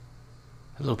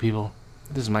Hello, people.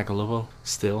 This is Michael Lobo,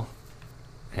 still.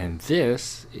 And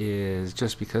this is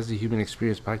Just Because the Human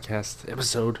Experience Podcast,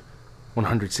 episode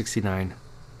 169.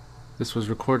 This was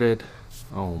recorded,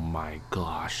 oh my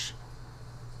gosh.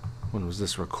 When was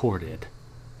this recorded?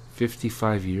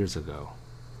 55 years ago.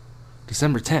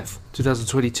 December 10th,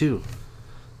 2022.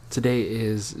 Today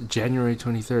is January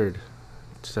 23rd,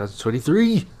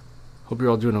 2023. Hope you're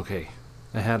all doing okay.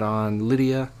 I had on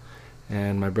Lydia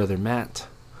and my brother Matt.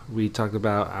 We talked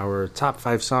about our top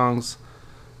 5 songs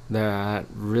that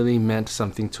really meant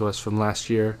something to us from last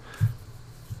year.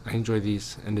 I enjoy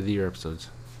these end of the year episodes.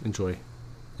 Enjoy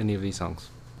any of these songs.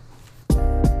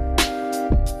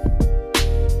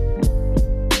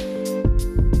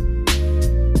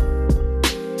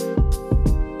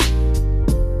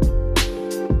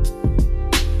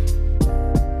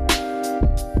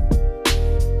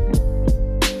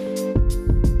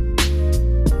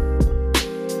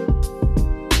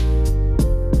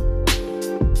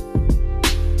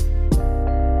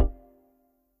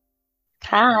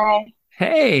 Hi.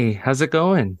 Hey, how's it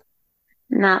going?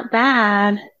 Not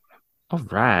bad. All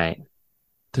right.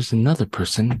 There's another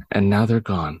person, and now they're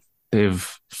gone. They've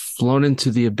flown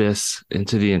into the abyss,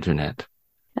 into the internet.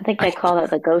 I think they I, call it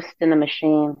the ghost in the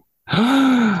machine.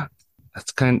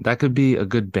 that could be a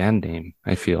good band name,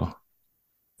 I feel.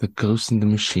 The Ghost in the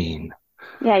Machine.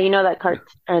 Yeah, you know that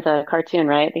the cartoon,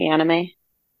 right? The anime.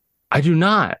 I do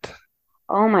not.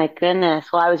 Oh my goodness.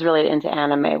 Well, I was really into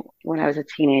anime when I was a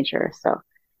teenager. So,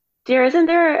 dear, isn't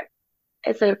there?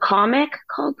 It's a comic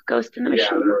called Ghost in the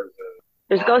Machine.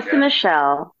 There's Ghost in the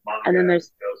Shell, and then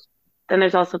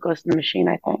there's also Ghost in the Machine,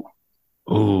 I think.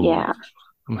 Ooh, Yeah.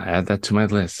 I'm gonna add that to my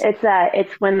list.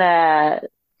 It's when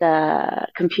the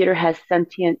computer has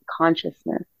sentient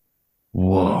consciousness.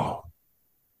 Whoa.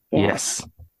 Yeah. Yes.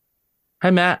 Hi,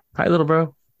 Matt. Hi, little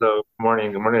bro. So, good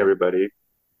morning. Good morning, everybody.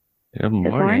 Good Good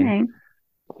morning. morning.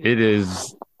 It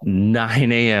is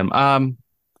 9 a.m.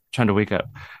 Trying to wake up.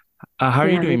 How are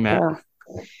you Yeah, me doing, Matt?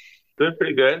 too. Doing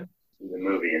pretty good. I'm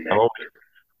awake,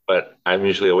 but I'm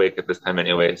usually awake at this time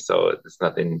anyway, so it's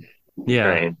nothing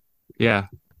Yeah, strange. yeah.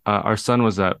 Our son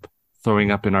was up, throwing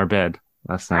up in our bed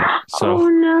last night. So, Oh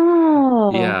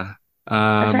no. yeah.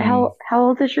 That's right. Um, How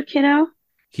old is your kiddo?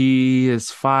 he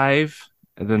is 5,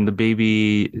 and then the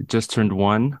baby just turned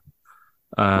 1.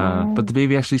 But the Oh,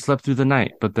 baby actually slept through the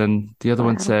night. But then the other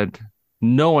one wow. said,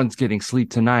 "No one's getting sleep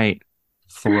tonight.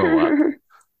 Throw up."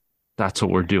 That's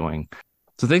what we're doing.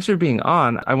 So thanks for being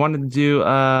on. I wanted to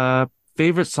do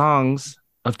favorite songs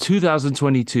of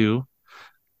 2022.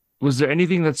 Was there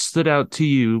anything that stood out to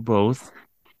you both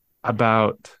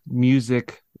about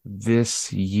music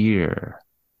this year?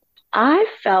 I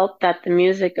felt that the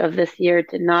music of this year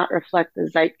did not reflect the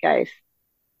zeitgeist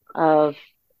of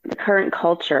the current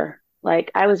culture. Like,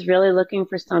 I was really looking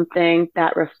for something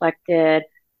that reflected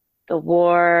the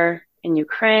war in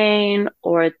Ukraine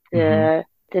or Hmm. the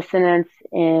dissonance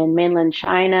in mainland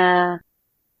China.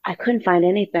 I couldn't find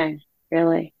anything,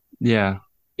 really. Yeah,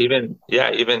 Even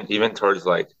towards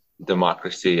like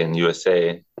democracy in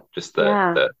USA, just the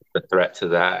Yeah. the, the threat to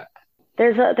that.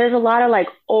 There's a lot of like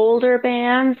older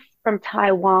bands from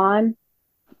Taiwan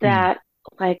mm, that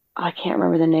like I can't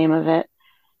remember the name of it,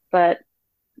 but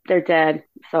they're dead,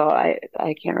 so I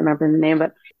can't remember the name,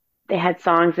 but they had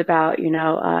songs about,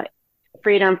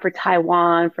 freedom for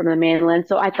Taiwan from the mainland.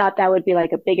 So I thought that would be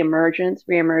like a big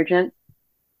reemergence,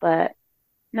 but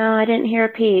no, I didn't hear a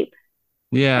peep.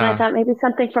 And I yeah, thought maybe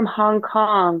something from Hong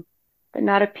Kong, but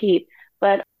not a peep.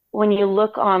 But when you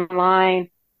look online,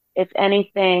 if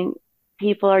anything,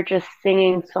 people are just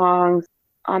singing songs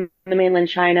on the mainland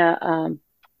China,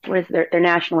 what is their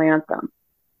national anthem.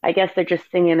 I guess they're just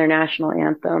singing their national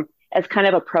anthem as kind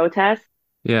of a protest.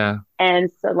 yeah, And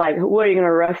so, like, what are you going to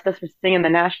arrest us for singing the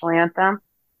national anthem?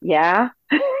 Yeah.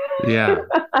 yeah.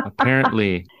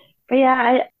 Apparently, But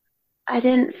yeah, I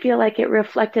didn't feel like it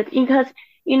reflected because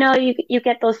you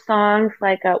get those songs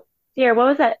like dear, what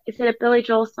was that? Is it a Billy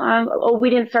Joel song? Oh, we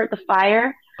didn't start the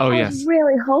fire. oh I was yes,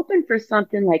 really hoping for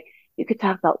something like you could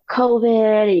talk about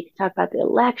COVID, and you could talk about the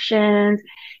elections,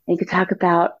 and you could talk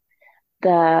about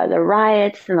the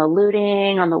riots and the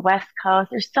looting on the West Coast.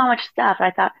 There's so much stuff.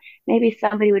 I thought maybe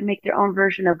somebody would make their own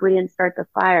version of "We Didn't Start the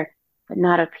Fire," but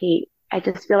not a peep. I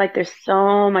just feel like there's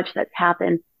so much that's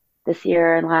happened this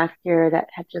year and last year that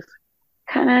have just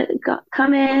kind of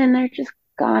come in and they're just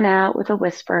gone out with a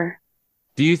whisper.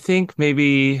 do you think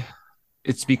maybe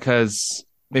it's because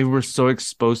maybe we're so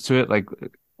exposed to it, like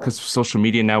because social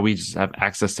media now we just have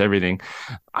access to everything.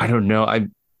 I don't know.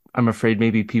 I'm afraid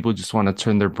maybe people just want to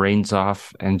turn their brains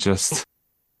off and just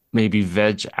maybe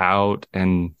veg out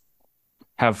and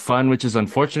have fun, which is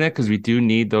unfortunate because we do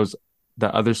need those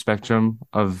the other spectrum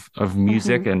of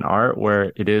music Hmm. and art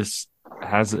where it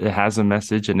has a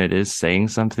message and it is saying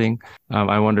something.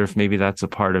 I wonder if maybe that's a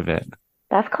part of it.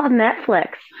 That's called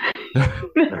Netflix.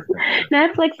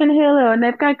 Netflix and Hulu, and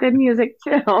they've got good music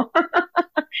too.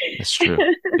 That's true.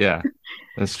 Yeah,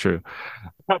 that's true.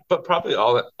 But probably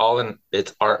all in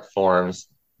its art forms,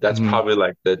 that's Hmm. probably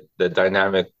like the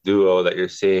dynamic duo that you're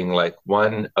seeing, like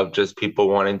one of just people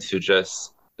wanting to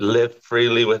just live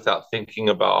freely without thinking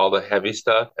about all the heavy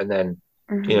stuff. And then,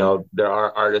 Hmm. there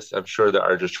are artists I'm sure that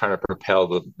are just trying to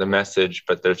propel the message,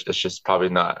 but it's just probably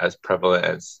not as prevalent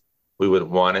as we would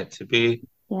want it to be.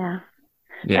 Yeah.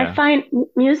 I Yeah. find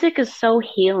music is so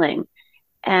healing,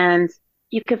 and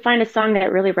you can find a song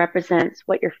that really represents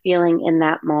what you're feeling in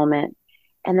that moment.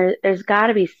 And there's got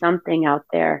to be something out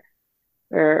there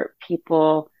for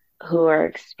people who are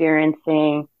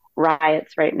experiencing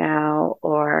riots right now,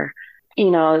 or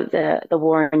the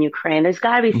war in Ukraine. There's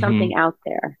got to be Hmm. something out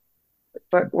there,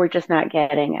 but we're just not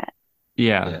getting it.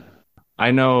 Yeah. Yeah.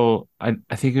 I know. I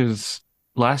think it was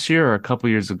last year or a couple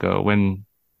years ago when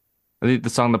I think the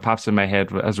song that pops in my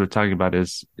head as we're talking about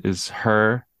is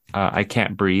Her. I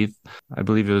Can't Breathe. I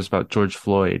believe it was about George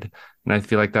Floyd, and I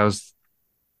feel like that was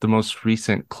the most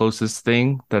recent closest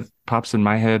thing that pops in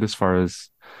my head as far as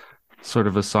sort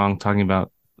of a song talking about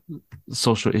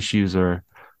social issues or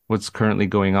what's currently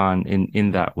going on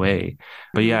in that way.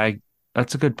 But Mhm. yeah,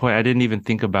 that's a good point. I didn't even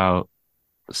think about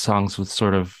songs with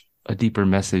sort of a deeper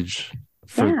message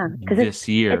for Yeah, because this it's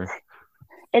year.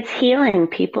 it's healing.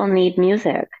 People need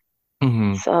music.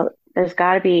 Hmm. So there's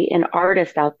got to be an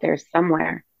artist out there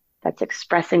somewhere that's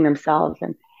expressing themselves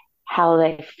and how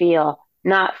they feel,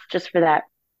 not just for that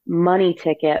money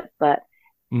ticket, but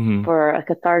Hmm. for a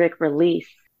cathartic release.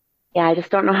 Yeah, I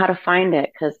just don't know how to find it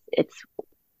because it's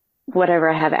whatever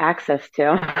I have access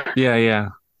to. Yeah, yeah,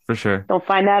 for sure. Don't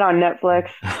find that on Netflix.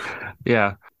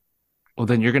 Yeah. Well,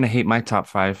 then you're gonna hate my top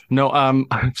five. No, I'm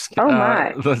just kidding. Oh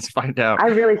my. Let's find out. I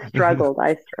really struggled.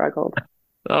 I struggled.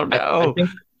 Oh I no. think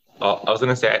I was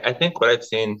gonna say I think what I've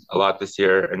seen a lot this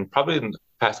year and probably in the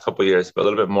past couple of years, but a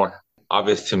little bit more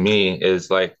obvious to me is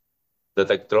like the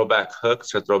like throwback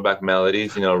hooks or throwback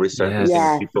melodies, resurfacing Yes.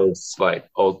 Yes. people's like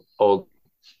old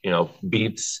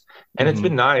beats. And it's Hmm.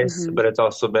 been nice, Hmm. but it's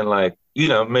also been like,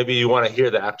 maybe you want to hear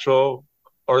the actual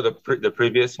or the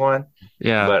previous one,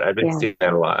 Yeah. but I've been Yeah. seeing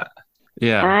that a lot.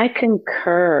 Yeah. I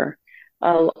concur.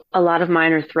 A lot of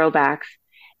mine are throwbacks.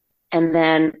 And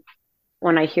then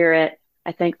when I hear it,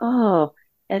 I think, oh,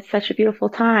 it's such a beautiful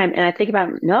time. And I think about,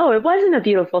 no, it wasn't a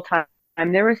beautiful time.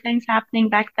 There were things happening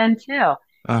back then too.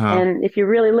 Uh-huh. And if you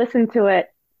really listen to it,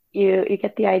 you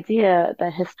get the idea, the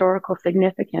historical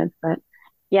significance. But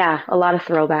yeah, a lot of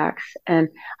throwbacks. And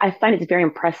I find it's very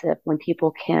impressive when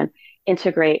people can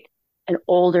integrate an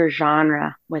older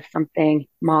genre with something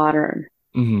modern.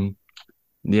 Hmm.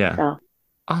 Yeah. So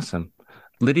Awesome.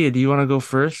 Lydia, do you want to go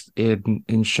first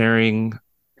in sharing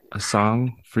a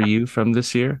song for you from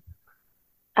this year?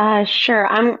 sure,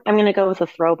 I'm gonna go with a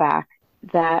throwback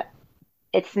that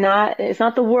it's not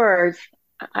the words.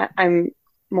 I'm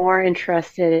more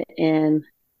interested in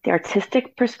the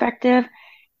artistic perspective.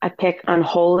 I pick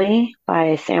Unholy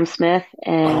by Sam Smith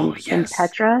Oh, and Kim yes.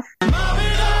 Petras.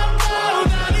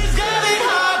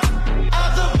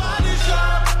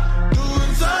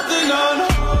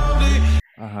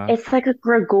 Uh-huh. It's like a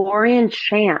Gregorian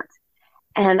chant.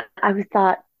 And I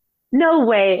thought, no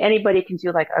way anybody can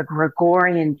do like a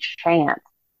Gregorian chant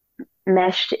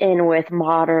meshed in with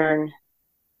modern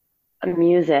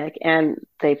music. And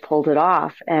they pulled it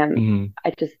off. And Hmm.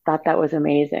 I just thought that was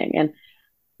amazing. And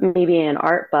maybe an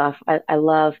art buff, I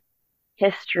love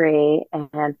history, and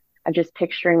I'm just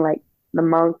picturing like the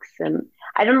monks. And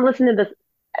I don't listen to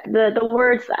the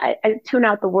words. I tune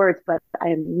out the words, but I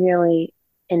am really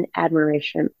in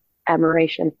admiration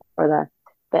for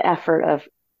the effort of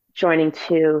joining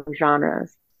two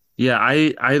genres. Yeah,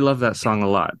 I love that song a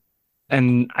lot.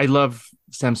 And I love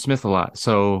Sam Smith a lot.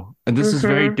 So, and this is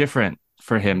very Hmm. different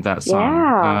for him, that song,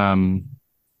 Yeah.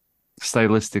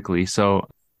 stylistically. So,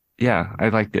 yeah, I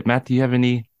liked it. Matt, do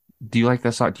you like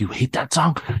that song? Do you hate that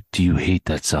song? Do you hate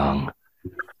that song?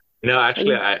 No,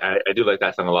 actually, I do like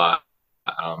that song a lot.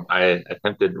 I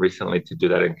attempted recently to do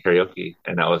that in karaoke,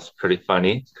 and that was pretty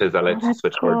funny because I Oh, like to that's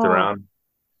switch words cool. around.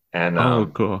 And Oh,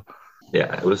 cool.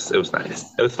 yeah, it was nice.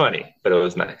 It was funny, but it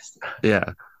was nice.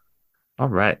 Yeah. All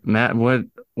right. Matt,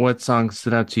 what song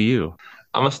stood out to you?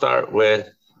 I'm gonna start with.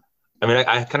 I mean,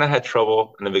 I kind of had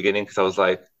trouble in the beginning because I was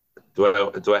like,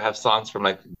 do I have songs from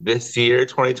like this year,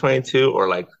 2022, or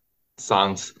like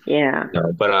songs? Yeah.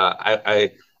 No, but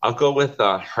I'll go with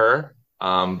Her.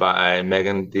 by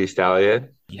Megan Thee Stallion.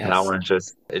 And that Yes. one's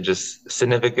just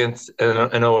significance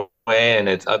in a way, and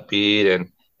it's upbeat,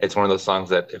 and it's one of those songs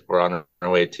that if we're on our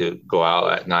way to go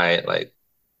out at night, like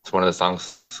it's one of the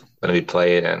songs going to be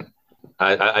played, and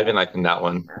I've been liking that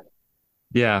one.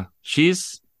 Yeah.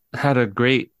 She's had a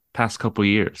great past couple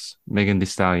years, Megan Thee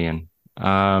Stallion.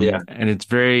 Yeah. And it's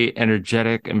very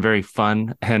energetic and very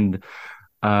fun. And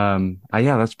yeah,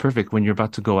 that's perfect when you're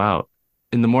about to go out.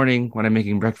 In the morning when I'm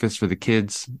making breakfast for the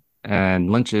kids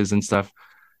and lunches and stuff,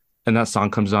 and that song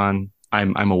comes on,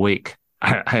 I'm awake.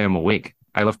 I am awake.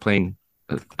 I love playing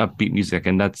upbeat music,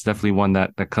 and that's definitely one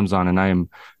that comes on, and I am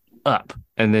up.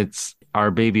 And it's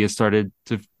our baby has started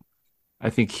to, I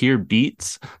think, hear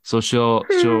beats, so she'll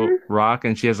rock,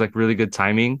 and she has like really good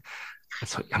timing.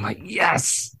 So I'm like,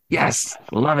 yes, yes,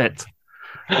 love it.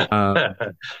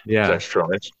 Yeah, Start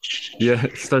strolling. yeah,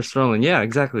 start strolling. Yeah,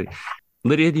 exactly.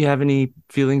 Lydia, do you have any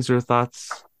feelings or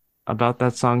thoughts about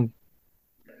that song?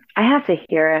 I have to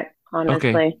hear it,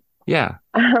 Okay, honestly. yeah,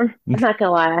 I'm not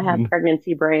gonna lie, I have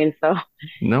pregnancy brain, so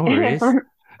no if worries.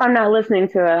 I'm not listening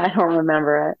to it, I don't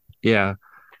remember it. Yeah,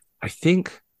 I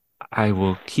think I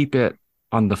will keep it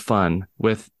on the fun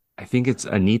with, I think it's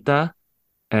Anita,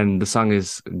 and the song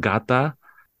is Gata,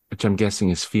 which I'm guessing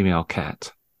is female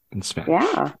cat in Spanish.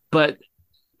 Yeah. But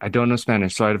I don't know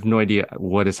Spanish, so I have no idea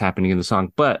what is happening in the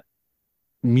song. But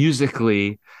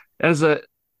musically, it has a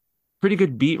pretty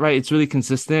good beat, right? It's really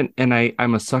consistent. And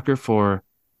I'm a sucker for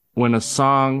when a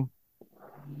song,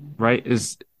 right,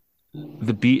 is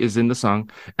the beat is in the song,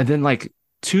 and then like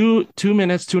 2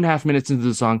 minutes, 2.5 minutes into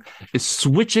the song, it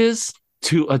switches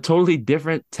to a totally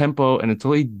different tempo and a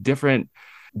totally different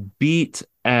beat,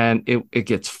 and it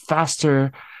gets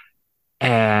faster.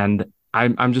 And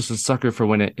I'm just a sucker for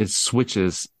when it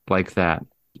switches like that.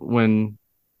 When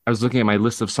I was looking at my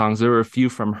list of songs, there were a few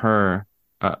from her,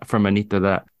 from Anita,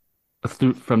 that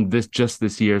from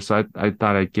this year. So I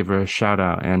thought I'd give her a shout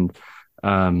out and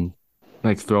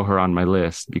like throw her on my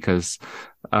list, because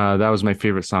that was my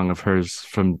favorite song of hers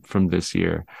from this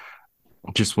year.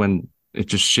 Just when it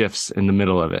just shifts in the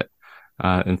middle of it,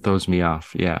 and throws me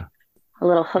off. Yeah. A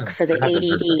little hook for the I haven't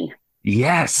heard that. ADD.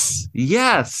 Yes.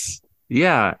 Yes.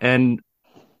 Yeah. And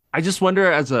I just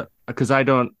wonder, because I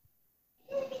don't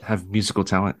have musical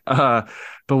talent, but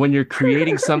when you're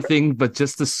creating something, but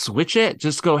just to switch it,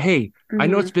 just go, hey, I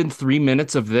know it's Hmm. been 3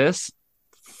 minutes of this,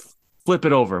 flip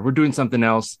it over. We're doing something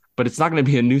else, but it's not going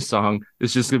to be a new song.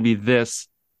 It's just going to be this,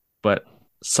 but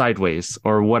sideways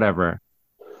or whatever.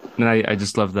 And I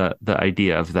just love the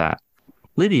idea of that.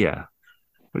 Lydia,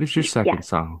 what is your Yeah. second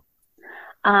song?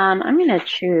 I'm gonna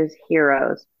choose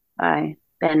Heroes by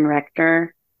Ben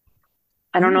Rector.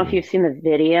 I don't know if Ooh, you've seen the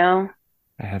video,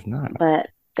 I have not. but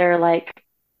they're like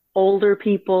older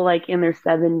people, like in their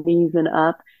 70s and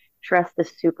up, dressed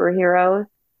as superheroes,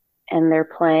 and they're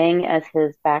playing as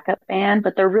his backup band,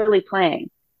 but they're really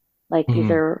playing. Like these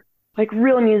Mhm. are like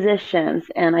real musicians.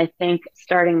 And I think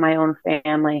starting my own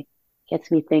family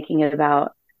gets me thinking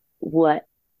about what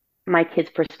my kid's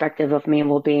perspective of me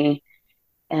will be.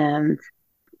 And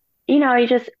you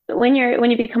just when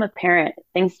you become a parent,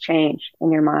 things change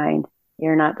in your mind.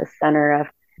 You're not the center of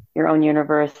your own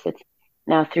universe. It's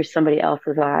now through somebody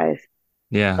else's eyes.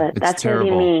 Yeah, But it's that's gonna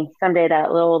be terrible. me someday,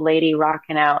 that little old lady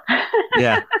rocking out.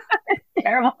 Yeah.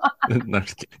 Terrible. No, I'm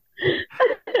just kidding.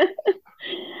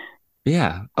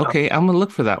 Yeah. Okay, I'm gonna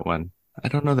look for that one. I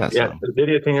don't know that Yeah, song.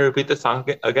 Lydia, can you repeat the song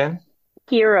again?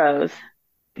 Heroes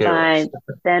by Heroes.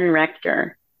 Ben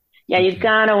Rector. Yeah, you Okay.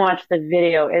 gotta watch the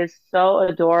video. It's so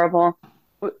adorable.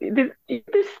 There's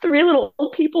three little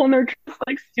old people and they're just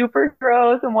like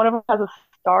superheroes, and one of them has a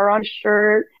star on his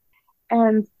shirt,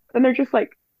 and then they're just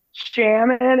like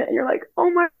jamming, and you're like,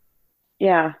 oh my,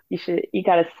 yeah, you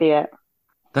gotta see it.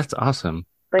 That's awesome.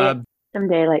 But yeah, Uh,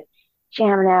 someday, like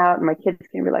jamming out, and my kid's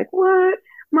gonna be like, what,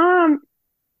 mom?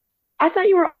 I thought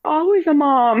you were always a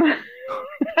mom.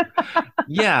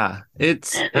 yeah,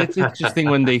 it's interesting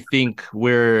when they think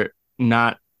we're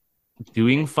not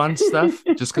doing fun stuff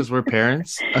just because we're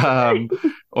parents,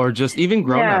 or just even Yeah,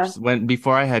 grown-ups. When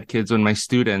before I had kids, when my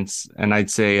students, and I'd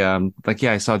say, like,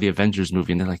 yeah, I saw the Avengers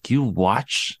movie, and they're like, you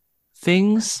watch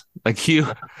things? Like, you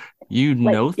like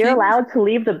know you're things? allowed to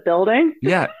leave the building.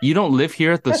 Yeah, you don't live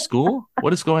here at the school?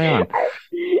 What is going on?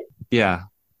 Yeah,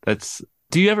 that's.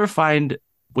 Do you ever find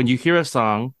when you hear a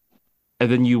song and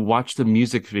then you watch the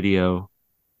music video,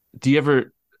 do you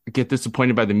ever get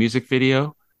disappointed by the music video?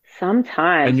 And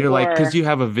Sometimes, you're like, because you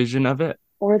have a vision of it?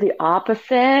 or the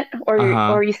opposite,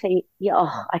 Uh-huh. or you say, yeah,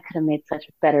 oh, I could have made such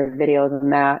a better video than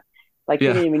that. Like you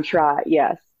Yeah. didn't even try.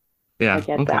 Yes, I Yeah.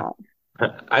 get Okay.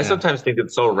 that. I Yeah. sometimes think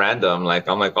it's so random. Like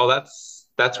I'm like, oh,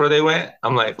 that's where they went.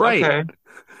 I'm like, Right. okay.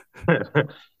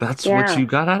 That's what Yeah. you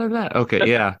got out of that? Okay,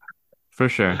 yeah, for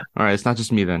sure. All right, it's not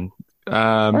just me then.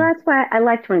 Well, Um, that's why I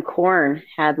liked when Korn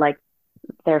had like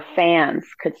their fans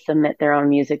could submit their own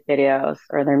music videos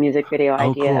or their music video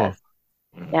oh, ideas.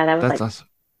 cool. Yeah, that was That's like awesome.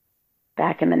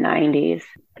 back in the 90s.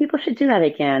 People should do that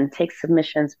again. Take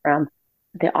submissions from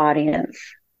the audience.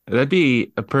 That'd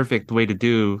be a perfect way to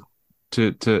do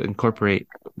to incorporate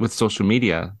with social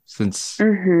media since we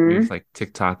Hmm. have like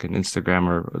TikTok and Instagram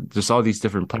or just all these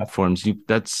different platforms.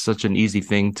 That's such an easy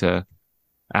thing to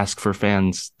ask for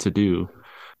fans to do.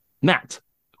 Matt,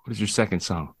 what is your second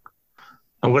song?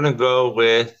 I'm gonna go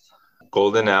with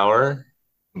Golden Hour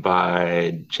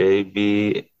by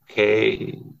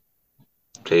JBKE.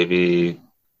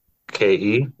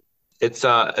 It's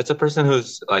a person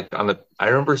who's like on the I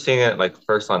remember seeing it like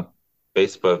first on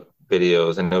Facebook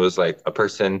videos, and it was like a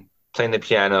person playing the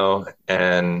piano,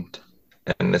 and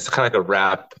it's kind of like a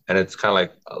rap, and it's kind of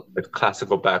like a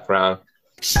classical background.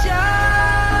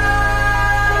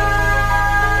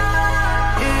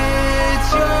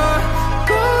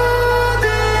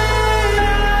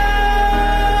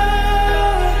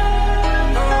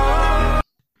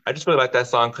 I just really like that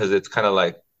song because it's kind of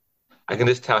like I can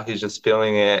just tell he's just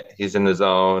feeling it. He's in the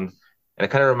zone, and it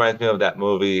kind of reminds me of that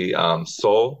movie,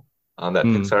 Soul, that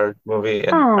Mm, Pixar movie.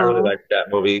 And I really Oh, like that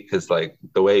movie because like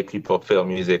the way people feel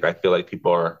music, I feel like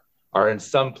people are in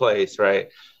some place, right?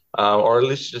 Or at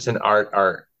least just an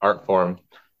art form.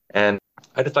 And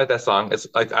I just like that song. It's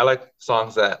like I like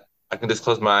songs that I can just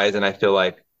close my eyes and I feel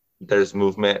like there's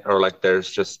movement or like there's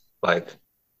just a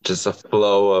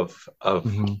flow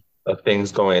mhm. of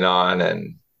things going on,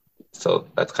 and so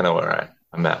that's kind of where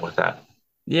I'm at with that.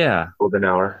 Yeah. Golden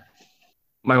Hour.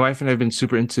 My wife and I have been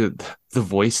super into The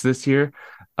Voice this year,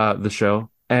 the show,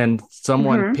 and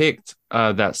someone hmm. picked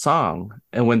that song.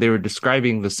 And when they were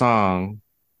describing the song,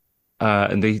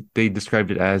 and they described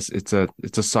it as it's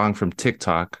a song from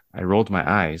TikTok, I rolled my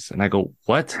eyes and I go,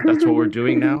 "What? That's what we're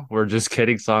doing now? We're just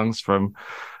getting songs from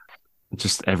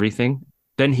just everything."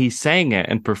 Then he sang it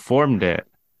and performed it,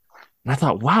 and I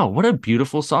thought, "Wow, what a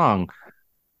beautiful song!"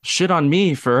 Shit on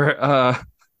me for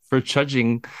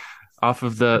judging off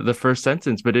of the first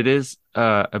sentence, but it is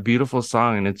a beautiful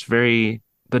song, and it's very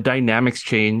the dynamics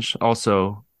change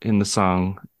also in the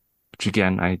song, which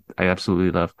again I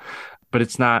absolutely love, but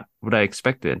it's not what I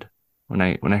expected when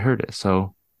I heard it.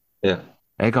 So Yeah,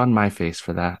 egg on my face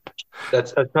for that.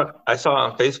 I saw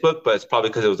it on Facebook, but it's probably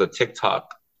because it was a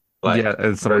TikTok Yeah, like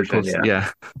and someone version. posts, Yeah.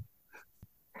 yeah.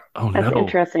 Oh That's no.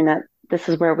 interesting that this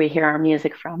is where we hear our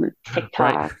music from, Right.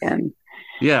 TikTok. And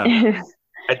Yeah.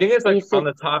 I think it's like you on said,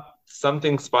 the top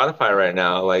something Spotify right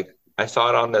now. Like I saw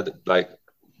it on the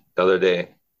other day.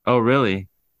 Oh really?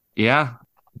 Yeah.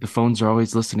 The phones are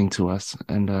always listening to us,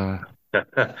 and now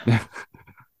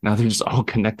they're just all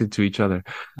connected to each other.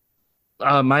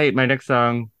 My next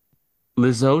song,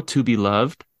 Lizzo, To Be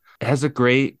Loved. It has a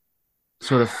great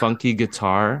sort of funky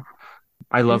guitar.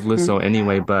 I love hmm. Lizzo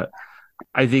anyway, but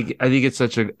I think it's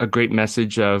such a great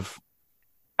message of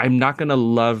I'm not gonna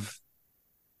love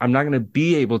I'm not gonna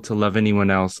be able to love anyone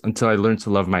else until I learn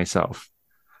to love myself.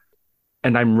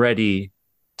 And I'm ready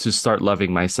to start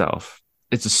loving myself.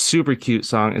 It's a super cute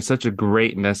song. It's such a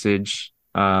great message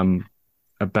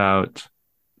about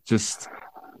just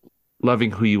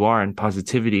loving who you are and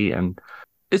positivity, and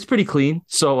it's pretty clean.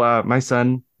 So my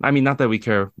son, I mean, not that we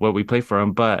care what we play for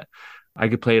him, but I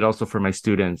could play it also for my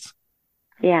students.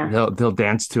 Yeah. They'll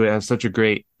dance to it. It has such a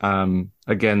great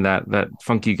again that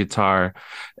funky guitar.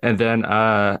 And then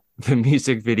the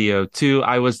music video too,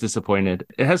 I was disappointed.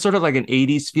 It has sort of like an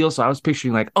 80s feel. So I was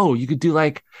picturing like, oh, you could do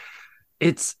like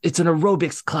it's an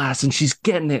aerobics class and she's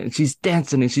getting it and she's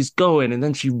dancing and she's going and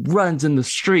then she runs in the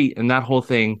street and that whole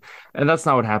thing. And that's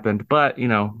not what happened. But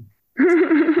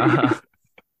uh,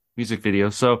 music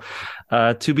video. So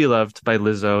To Be Loved by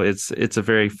Lizzo. It's a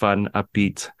very fun,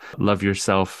 upbeat, love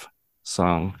yourself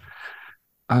song.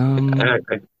 Um, I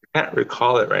can't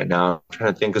recall it right now. I'm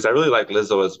trying to think because I really like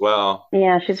Lizzo as well.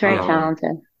 Yeah, she's very yeah, Um,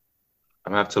 talented.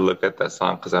 I'm gonna have to look at that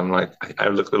song because I'm like I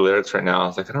look at the lyrics right now. I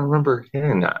was like I don't remember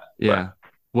hearing that, but yeah.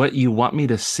 What you want me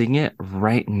to sing it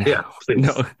right yeah, now?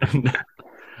 No, please.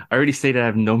 I already stated I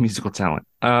have no musical talent.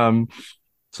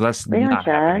 So that's We don't not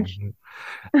judge.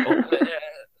 happening. Oh,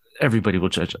 everybody will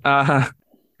judge.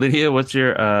 Lydia, what's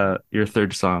your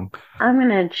third song? I'm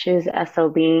gonna choose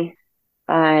SOB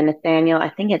by Nathaniel. I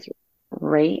think it's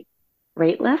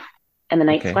Rateliff and the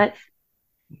Night Okay. Sweats.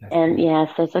 And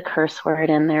yes, there's a curse word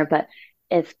in there, but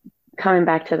it's coming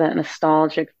back to that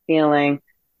nostalgic feeling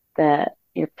that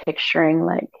you're picturing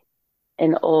like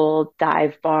an old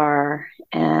dive bar.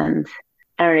 And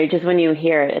I don't know, just when you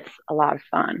hear it, it's a lot of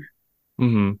fun.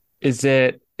 Mm-hmm.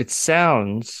 It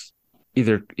sounds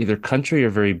either country or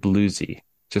very bluesy,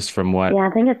 just from what. Yeah,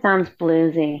 I think it sounds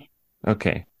bluesy,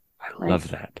 Okay. I like love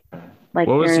that. like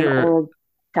What you're was in an your, old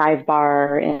dive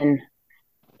bar in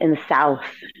the South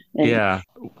and yeah,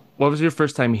 what was your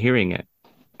first time hearing it?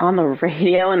 on the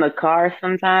radio in the car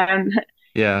sometimes.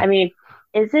 Yeah. I mean,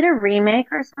 is it a remake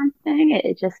or something?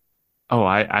 It just, Oh,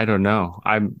 I don't know.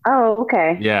 oh,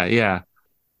 okay. Yeah, yeah.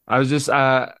 I was just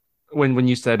when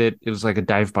you said it was like a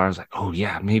dive bar. I was like, oh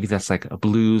yeah, maybe that's like a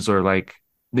blues or like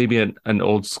maybe an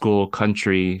old school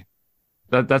country.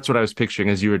 That's what I was picturing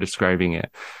as you were describing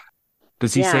it.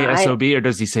 Does he Yeah, say SOB or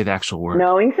does he say the actual word?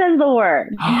 no, he says the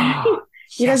word.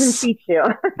 He doesn't Yes. teach you.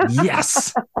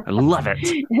 Yes. I love it.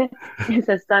 He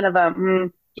says, son of a, give me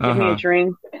a Uh-huh.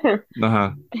 drink. And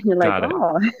Uh-huh. you're like, Got it.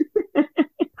 oh,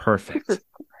 Perfect.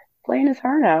 playing his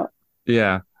heart out.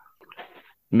 Yeah.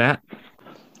 Matt?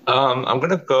 I'm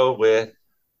gonna go with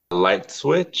Light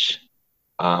Switch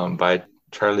by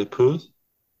Charlie Puth.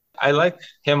 I like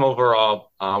him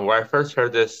overall. Where I first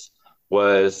heard this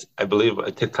was, I believe,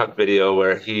 a TikTok video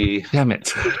where he Damn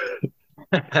it.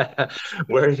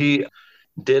 where he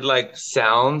did like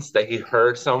sounds that he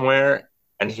heard somewhere,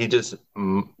 and he just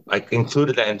like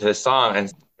included that into his song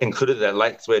and included that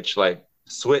light switch like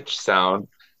switch sound.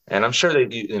 And I'm sure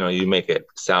that you make it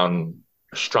sound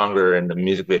stronger in the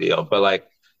music video, but like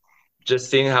just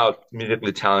seeing how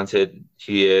musically talented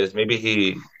he is, maybe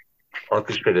he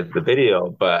orchestrated the video,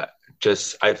 but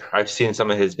just I've seen some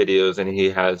of his videos and he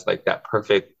has like that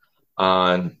perfect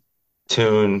on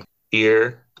tune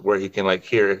ear where he can like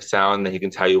hear sound that he can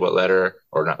tell you what letter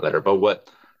or not letter, but what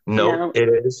note No, it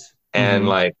is. And Mhm.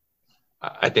 like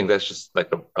I think that's just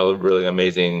like a really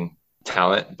amazing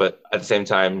talent, but at the same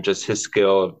time, just his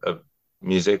skill of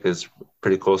music is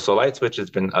pretty cool. So Light Switch has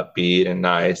been upbeat and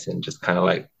nice and just kind of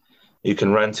like you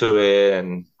can run to it,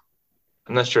 and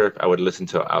I'm not sure if I would listen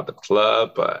to it out the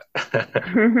club, but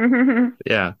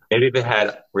Yeah. maybe if it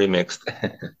had remixed.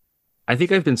 I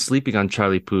think I've been sleeping on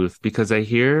Charlie Puth because I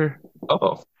hear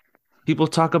Oh, people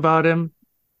talk about him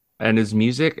and his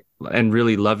music and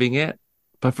really loving it.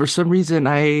 But for some reason,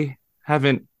 I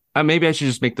haven't. Maybe I should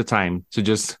just make the time to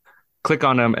just click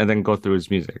on him and then go through his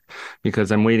music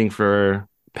because I'm waiting for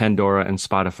Pandora and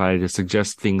Spotify to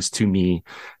suggest things to me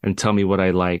and tell me what I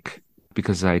like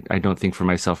because I don't think for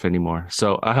myself anymore.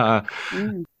 So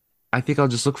Mm. I think I'll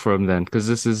just look for him then because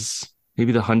this is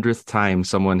maybe the 100th time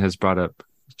someone has brought up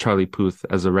Charlie Puth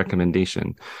as a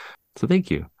recommendation. So thank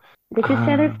you. Did you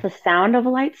say Uh, there's the sound of a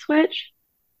light switch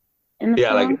in the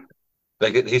yeah, song?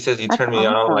 he says you That's turn me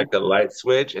on awesome. like a light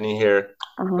switch, and you hear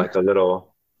Uh-huh. like a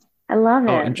little. I love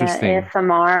oh, it. The interesting.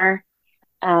 ASMR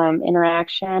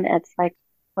interaction. It's like,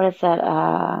 what is that?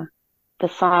 The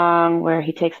song where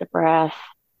he takes a breath.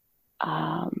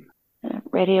 Um,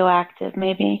 Radioactive,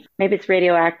 maybe. Maybe it's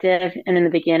radioactive, and in the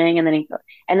beginning, and then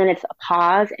and then it's a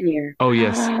pause, and you're, Oh,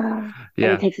 yes. and he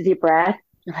Yeah. takes a deep breath.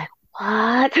 You're like,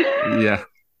 what? Yeah.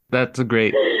 That's a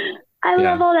great. I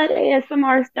love Yeah. all that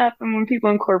ASMR stuff, and when people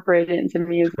incorporate it into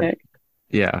music.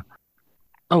 Yeah.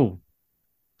 Oh,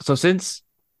 so since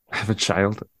I have a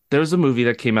child, there was a movie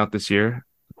that came out this year,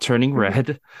 Turning Mhm.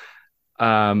 Red.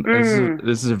 Mm,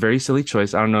 This is a very silly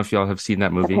choice. I don't know if y'all have seen that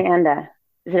the movie. panda.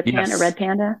 Is it a panda? Yes. Red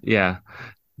panda? Yeah.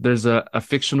 There's a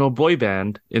fictional boy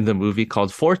band in the movie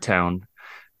called Four Town,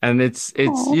 and it's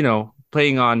Oh.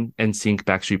 playing on NSYNC,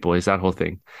 Backstreet Boys, that whole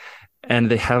thing. And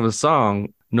they have a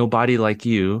song, Nobody Like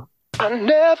You. I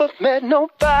never met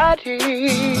nobody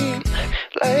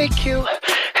like you.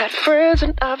 Had friends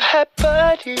and I've had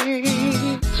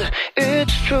buddies.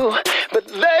 It's true, but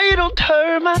they don't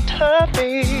turn my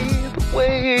tummy the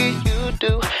way you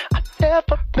do. I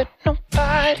never met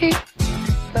nobody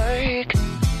like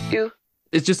you.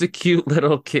 It's just a cute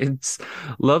little kid's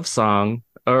love song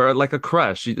or like a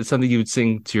crush. It's something you would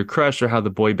sing to your crush or how the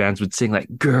boy bands would sing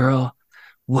like, girl,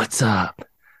 what's up?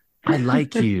 I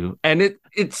like you. And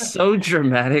it's so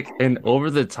dramatic and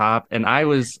over the top. And I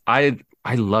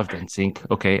loved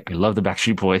NSYNC. Okay. I love the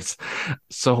Backstreet Boys.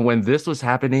 So when this was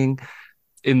happening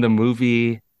in the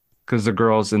movie, because the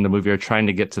girls in the movie are trying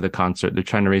to get to the concert, they're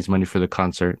trying to raise money for the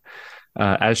concert,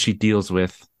 as she deals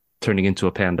with turning into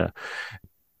a panda.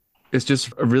 It's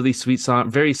just a really sweet song,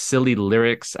 very silly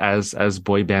lyrics as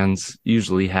boy bands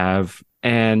usually have,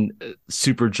 and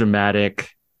super dramatic.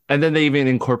 And then they even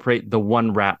incorporate the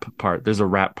one rap part. There's a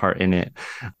rap part in it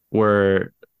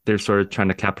where they're sort of trying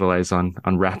to capitalize on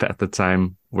rap at the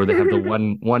time, where they have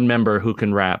the one member who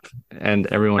can rap and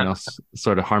everyone else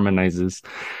sort of harmonizes.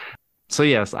 So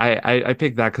yes, I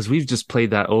picked that because we've just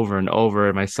played that over and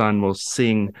over. My son will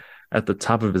sing at the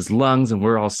top of his lungs, and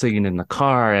we're all singing in the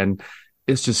car, and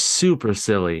it's just super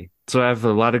silly. So I have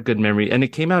a lot of good memory. And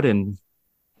the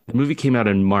movie came out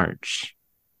in March.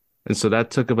 And so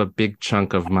that took up a big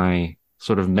chunk of my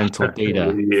sort of mental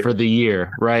data for the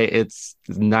year, right? It's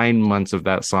 9 months of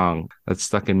that song that's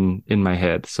stuck in my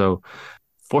head. So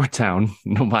Four Town,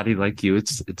 Nobody Like You.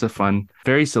 It's a fun,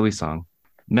 very silly song.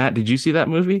 Matt, did you see that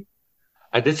movie?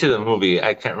 I did see the movie.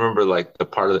 I can't remember like the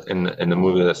part in the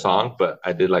movie of the song, but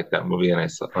I did like that movie, and I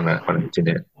saw when I seen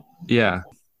it. Yeah.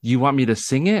 You want me to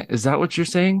sing it? Is that what you're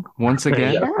saying? Once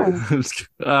again?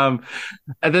 Yeah.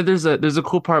 And then there's a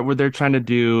cool part where they're trying to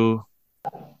do,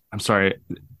 I'm sorry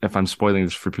if I'm spoiling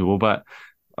this for people, but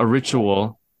a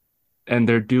ritual, and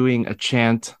they're doing a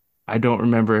chant. I don't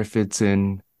remember if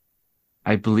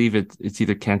I believe it's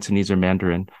either Cantonese or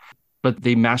Mandarin, but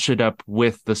they mash it up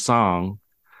with the song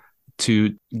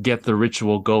to get the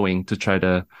ritual going to try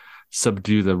to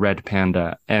subdue the red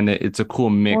panda. And it's a cool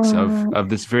mix of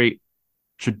this very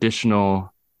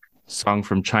traditional song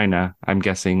from China, I'm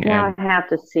guessing. Yeah, And I have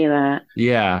to see that.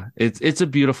 yeah, it's a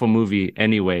beautiful movie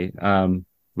anyway,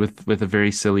 with a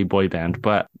very silly boy band,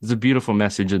 but there's a beautiful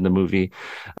message in the movie.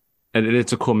 And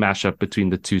it's a cool mashup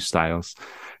between the two styles.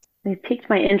 They piqued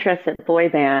my interest at boy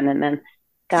band and then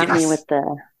got me with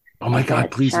the Oh my God,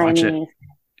 please Chinese. watch it.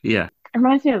 Yeah. It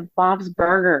reminds me of Bob's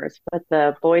Burgers with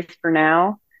the Boys for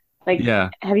Now. Like, Yeah.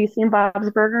 have you seen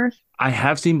Bob's Burgers? I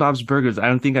have seen Bob's Burgers. I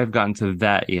don't think I've gotten to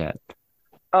that yet.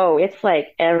 Oh, it's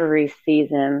like every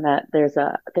season that there's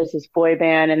this boy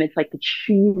band and it's like the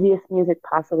cheesiest music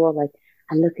possible. Like,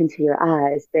 I look into your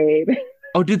eyes, babe.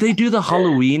 Oh, did they do the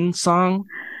Halloween song?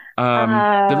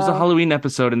 There was a Halloween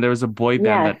episode and there was a boy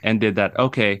band that ended that.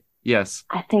 Okay. Yes.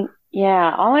 I think,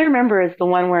 yeah. All I remember is the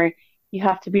one where you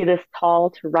have to be this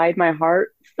tall to ride my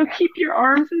heart. So keep your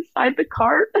arms inside the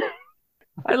cart.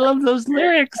 I love those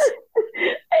lyrics.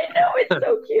 I know, it's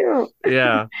so cute.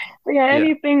 Yeah. But yeah,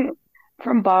 anything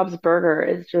from Bob's Burger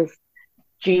is just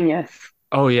genius.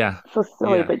 Oh yeah. So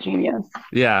silly, but genius.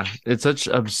 Yeah. It's such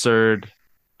absurd.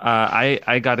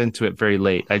 I got into it very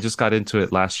late. I just got into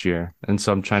it last year. And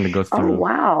so I'm trying to go through. Oh,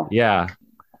 wow. Yeah.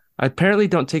 I apparently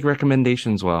don't take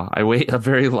recommendations well. I wait a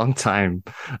very long time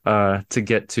to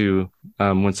get to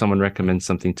when someone recommends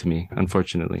something to me,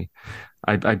 unfortunately.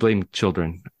 I blame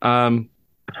children.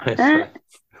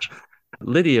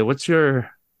 Lydia, what's your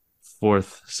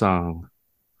fourth song?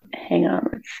 Hang on,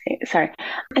 let's see. Sorry.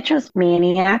 I chose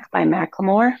Maniac by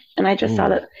Macklemore, and I just saw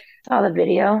the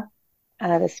video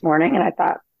this morning, and I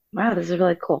thought, wow, this is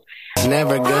really cool.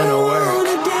 Never gonna work.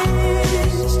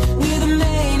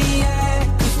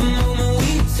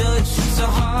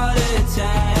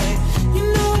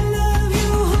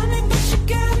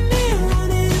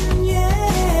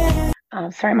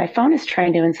 Sorry, my phone is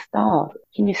trying to install.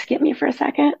 Can you skip me for a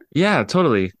second? Yeah,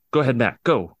 totally. Go ahead, Matt.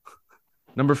 Go.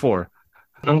 Number 4.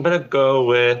 I'm gonna go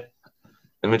with,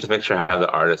 let me just make sure I have the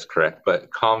artist correct,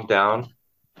 but Calm Down.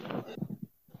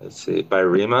 Let's see, by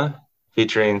Rima,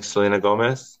 featuring Selena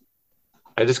Gomez.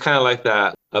 I just kind of like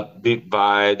that upbeat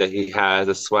vibe that he has,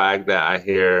 the swag that I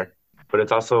hear, but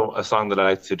it's also a song that I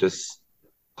like to just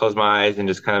close my eyes and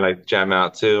just kind of like jam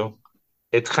out to.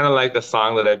 It's kind of like a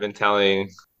song that I've been telling,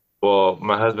 well,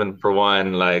 my husband for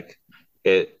one, like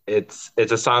it's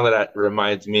a song that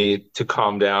reminds me to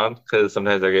calm down because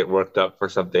sometimes I get worked up for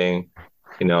something,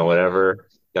 whatever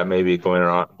that may be going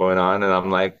on,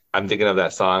 and I'm thinking of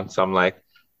that song, so I'm like,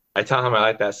 I tell him I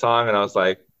like that song, and I was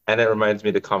like, and it reminds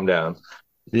me to calm down.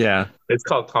 Yeah, it's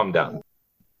called "Calm Down"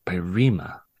 by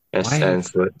Rima. And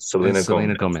Selena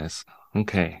Gomez.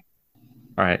 Okay,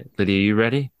 all right, Lydia, you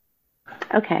ready?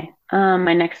 Okay.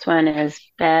 My next one is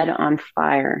 "Bed on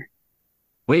Fire."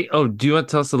 Wait, do you want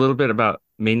to tell us a little bit about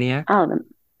Maniac? I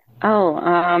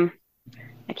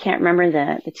can't remember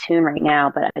the tune right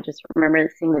now, but I just remember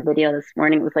seeing the video this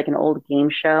morning. It was like an old game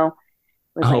show.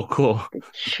 With cool. The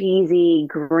cheesy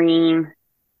green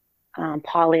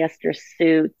polyester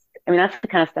suits. I mean, that's the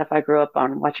kind of stuff I grew up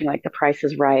on, watching like The Price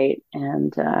is Right.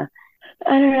 And I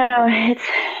don't know,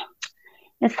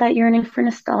 it's that yearning for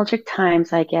nostalgic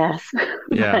times, I guess.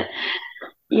 Yeah. But,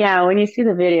 yeah, when you see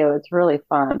the video, it's really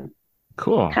fun.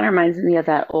 Cool. Kind of reminds me of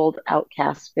that old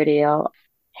Outcast video,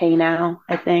 Hey Now,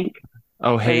 I think.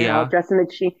 Oh, Hey Yeah. Dressed in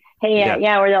the where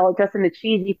they're all dressed in the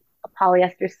cheesy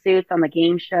polyester suits on the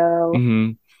game show.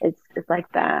 Mm-hmm. It's like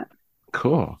that.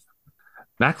 Cool.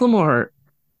 Macklemore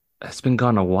has been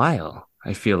gone a while,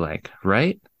 I feel like,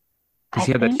 right? Because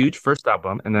he had that huge first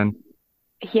album, and then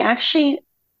he actually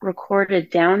recorded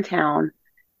downtown,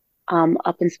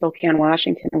 up in Spokane,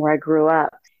 Washington, where I grew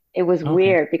up. It was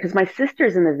weird because my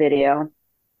sister's in the video,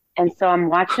 And so I'm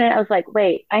watching it. I was like,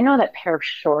 wait, I know that pair of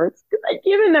shorts because I'd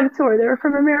given them to her. They were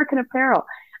from American Apparel.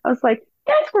 I was like,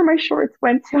 that's where my shorts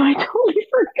went to. I totally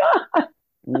forgot.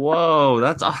 Whoa,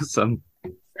 that's awesome.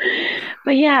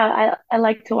 But yeah, I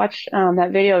like to watch that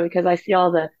video because I see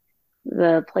all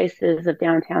the places of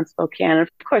downtown Spokane. And of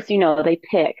course, they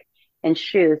pick and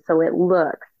choose so it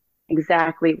looks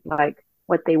exactly like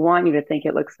what they want you to think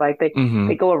it looks like. They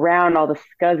go around all the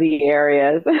scuzzy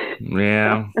areas.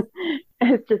 Yeah.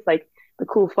 It's just like the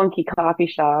cool, funky coffee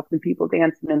shops and people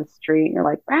dancing in the street. And you're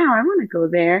like, wow, I want to go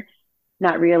there.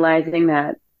 Not realizing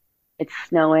that it's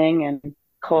snowing and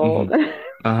cold.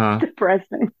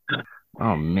 Depressing.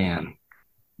 Oh man.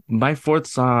 My fourth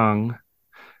song,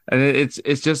 and it's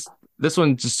just this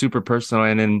one's just super personal.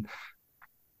 And then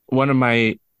one of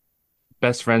my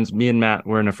best friends, me and Matt,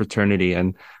 were in a fraternity,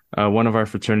 and one of our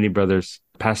fraternity brothers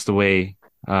passed away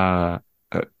a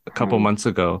couple months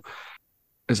ago.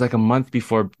 It was like a month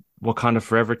before Wakanda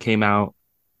Forever came out,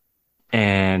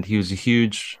 and he was a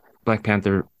huge Black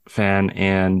Panther fan,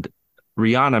 and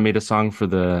Rihanna made a song for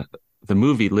the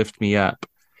movie Lift Me Up.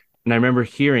 And I remember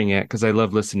hearing it because I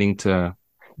love listening to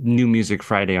New Music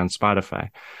Friday on Spotify.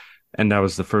 And that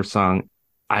was the first song.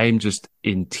 I'm just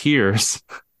in tears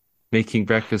making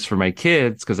breakfast for my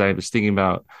kids because I was thinking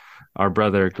about our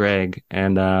brother, Greg.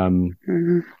 And I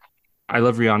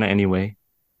love Rihanna anyway.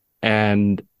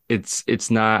 And it's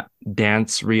not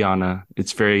dance Rihanna.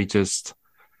 It's very just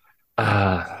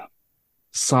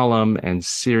solemn and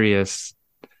serious.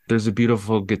 There's a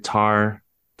beautiful guitar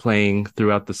playing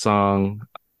throughout the song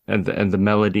and the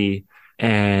melody.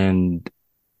 And,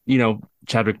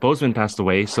 Chadwick Boseman passed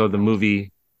away. So the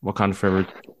movie Wakanda Forever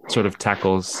sort of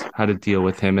tackles how to deal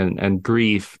with him and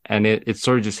grief. And it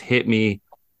sort of just hit me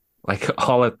like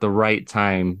all at the right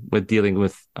time with dealing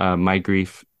with my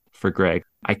grief for Greg.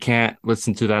 I can't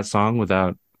listen to that song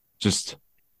without just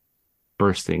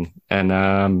bursting. And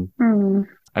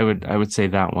I would say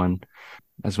that one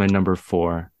as my number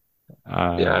 4.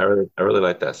 I really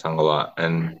like that song a lot,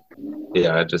 and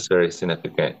just very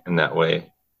significant in that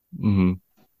way.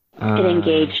 It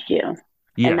engaged you,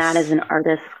 yes. And that is an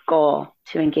artist's goal,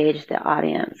 to engage the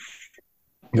audience.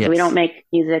 Because we don't make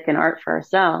music and art for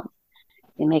ourselves;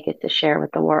 we make it to share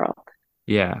with the world.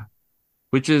 Yeah,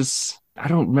 which is, I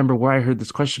don't remember where I heard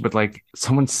this question, but like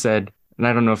someone said, and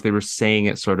I don't know if they were saying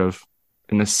it sort of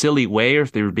in a silly way or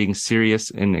if they were being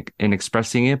serious in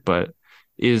expressing it, but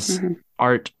is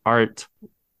art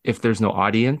if there's no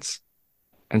audience?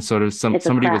 And sort of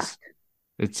somebody was,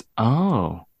 it's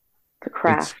a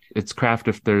craft. It's craft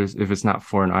if it's not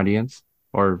for an audience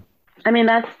or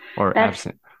that's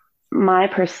absent. My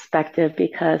perspective,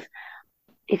 because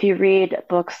if you read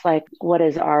books like What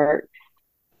is Art,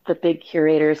 the big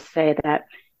curators say that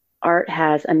art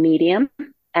has a medium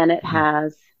and it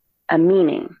has a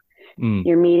meaning.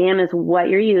 Your medium is what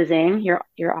you're using,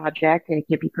 your object. It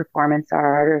could be performance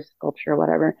art or sculpture or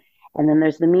whatever. And then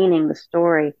there's the meaning, the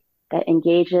story that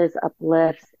engages,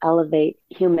 uplifts, elevates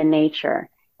human nature.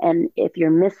 And if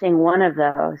you're missing one of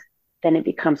those, then it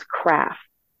becomes craft.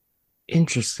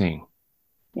 Interesting.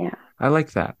 Yeah. I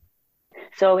like that.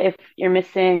 So if you're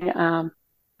missing the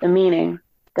meaning,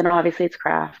 then obviously it's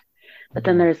craft. But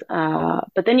then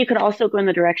then you could also go in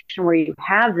the direction where you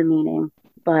have the meaning,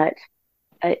 but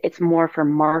it's more for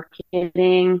marketing,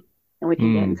 and we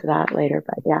can get into that later.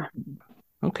 But yeah.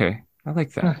 Okay, I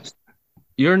like that.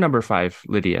 You're number 5,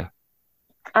 Lydia.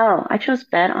 Oh, I chose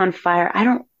 "Bed on Fire." I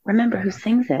don't remember who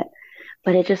sings it,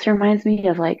 but it just reminds me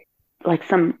of like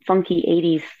some funky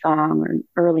 80s song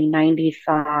or early 90s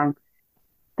song.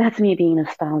 That's me being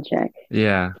nostalgic.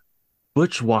 Yeah.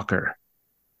 Butch Walker.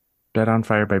 "Bed on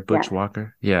Fire" by Butch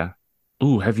Walker. Yeah.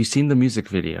 Ooh, have you seen the music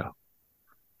video?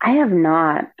 I have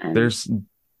not. There's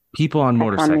people on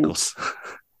motorcycles.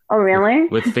 Oh, really?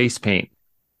 with face paint.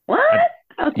 What?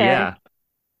 Okay. Yeah.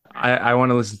 I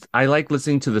want to listen. I like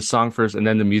listening to the song first and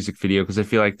then the music video because I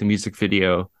feel like the music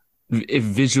video, if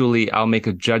visually I'll make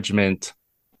a judgment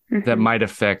that might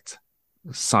affect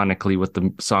sonically what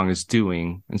the song is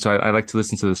doing. And so I like to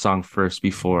listen to the song first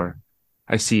before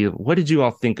I see what did you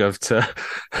all think of to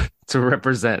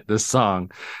represent this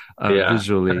song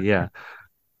visually. Yeah.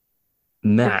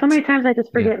 Matt. So many times I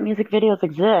just forget music videos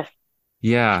exist.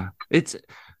 Yeah. That's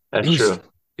true.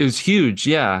 It was huge.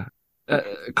 Yeah.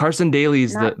 Carson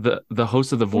Daly's the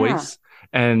host of The Voice,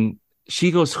 and she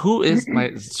goes, "Who is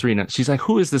Serena?" She's like,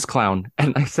 "Who is this clown?"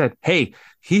 And I said, "Hey,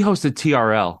 he hosted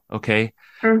TRL, okay?"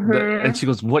 And she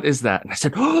goes, "What is that?" And I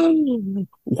said, "Oh,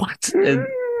 what?" And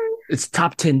it's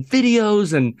top 10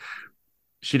 videos, and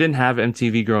she didn't have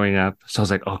MTV growing up, so I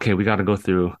was like, "Okay, we got to go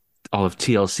through all of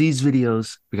TLC's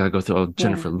videos. We got to go through all of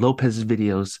Jennifer Lopez's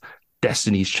videos."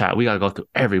 Destiny's Child. We got to go through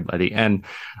everybody. And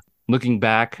looking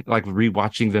back, like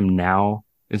rewatching them now,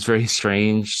 it's very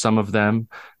strange. Some of them,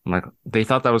 I'm like, they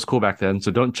thought that was cool back then.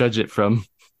 So don't judge it from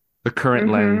the current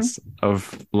lens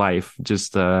of life.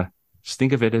 Just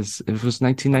think of it as if it was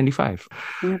 1995.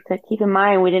 You have to keep in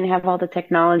mind, we didn't have all the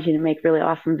technology to make really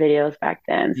awesome videos back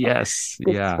then. So Yes.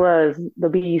 this Yeah, was the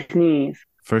bee's knees.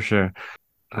 for sure.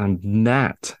 And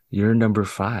Nat, you're number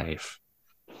 5.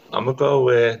 I'm gonna go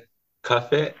with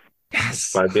Cuff It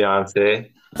Yes. by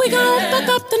Beyonce. We gon' fuck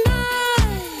up the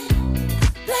night.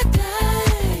 Black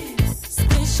lights,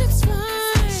 spaceships fly.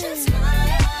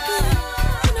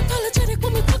 Unapologetic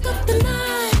when we fuck up the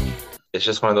night. It's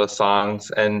just one of those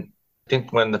songs. And I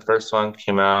think when the first song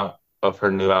came out of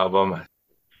her new album, I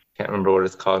can't remember what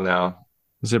it's called now.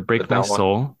 Does it break But my that one-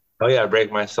 soul? Oh yeah,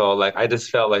 Break My Soul. Like I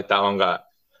just felt like that one got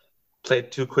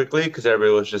played too quickly because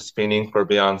everybody was just fiending for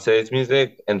Beyonce's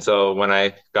music. And so when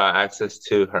I got access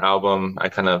to her album, I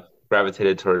kind of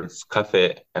gravitated towards Cuff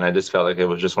It. And I just felt like it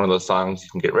was just one of those songs you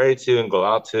can get ready to and go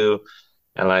out to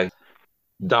and like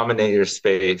dominate your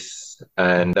space.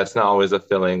 And that's not always a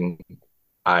feeling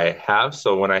I have.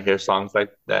 So when I hear songs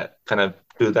like that kind of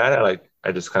do that,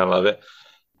 I just kind of love it.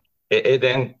 It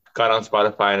then got on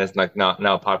Spotify and it's like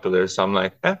now popular. So I'm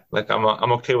like,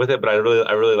 I'm okay with it. But I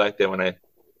really liked it when I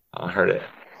heard it.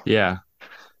 Yeah.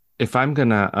 If I'm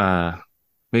gonna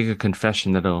make a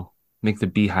confession that'll make the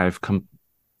Beehive come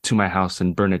to my house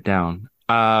and burn it down.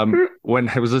 When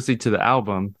I was listening to the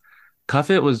album, Cuff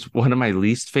It was one of my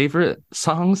least favorite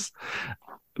songs.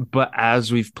 But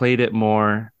as we've played it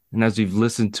more and as we've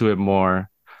listened to it more,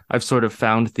 I've sort of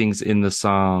found things in the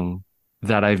song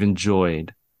that I've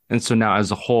enjoyed. And so now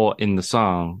as a whole in the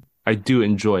song, I do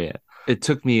enjoy it. It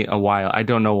took me a while. I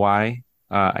don't know why.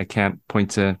 I can't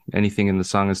point to anything in the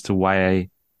song as to why I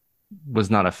was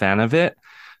not a fan of it.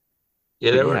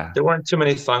 Yeah, there weren't too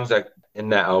many songs that in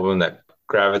that album that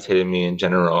gravitated me in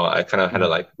general. I kind of had to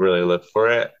like really look for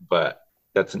it, but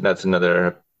that's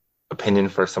another opinion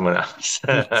for someone else.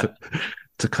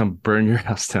 to come burn your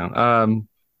house down.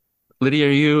 Lydia,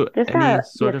 are you There's any got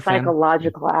sort a of fan?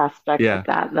 psychological aspect Yeah. of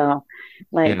that, though.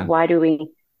 Like, Yeah. why do we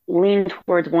lean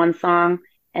towards one song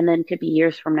and then it could be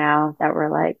years from now that we're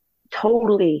like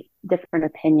totally different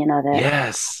opinion of it?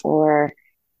 Yes. Or,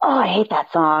 oh, I hate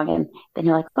that song. And then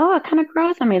you're like, oh, it kind of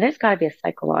grows on me. There's got to be a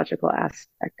psychological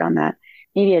aspect on that.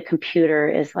 Maybe a computer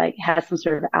is like, has some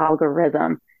sort of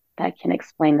algorithm that can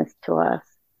explain this to us.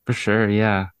 For sure,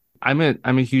 yeah. I'm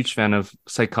a huge fan of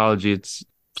psychology. It's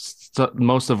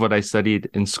most of what I studied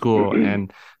in school,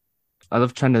 and I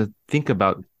love trying to think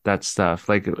about that stuff.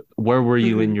 Like, where were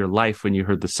you in your life when you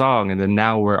heard the song, and then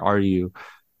now where are you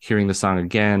hearing the song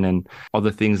again, and all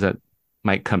the things that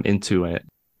might come into it.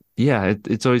 Yeah,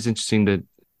 it's always interesting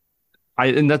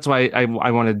and that's why I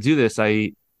want to do this.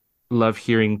 I love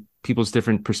hearing people's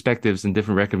different perspectives and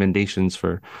different recommendations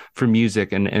for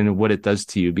music and what it does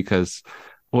to you, because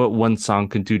what one song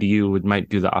could do to you might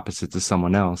do the opposite to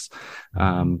someone else,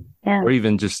 or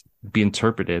even just be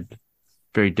interpreted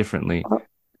very differently.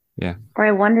 Yeah. Or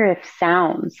I wonder if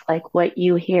sounds, like what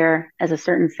you hear as a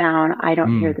certain sound, I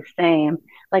don't hear the same.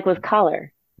 Like with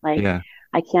color, like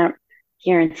I can't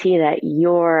guarantee that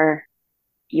your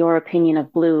opinion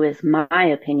of blue is my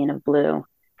opinion of blue,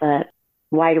 but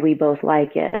why do we both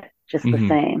like it just the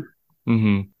same?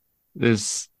 Mm-hmm.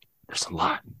 There's a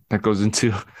lot that goes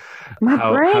into My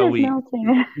brain is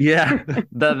melting. Yeah,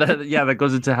 that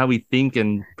goes into how we think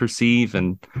and perceive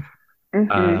and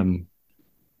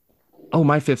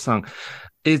my fifth song.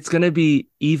 It's gonna be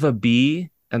Eva B,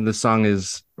 and the song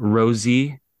is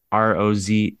Rosie,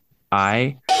 Rozi.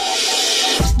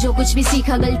 जो कुछ भी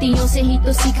सीखा गलतियों से ही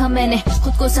तो सीखा मैंने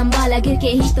खुद को संभाला गिर के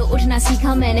ही तो उठना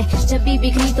सीखा मैंने जब भी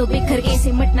बिखरी तो बिखर के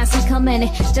सिमटना सीखा मैंने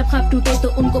जब ख्वाब टूटे तो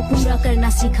उनको पूरा करना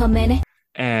सीखा मैंने.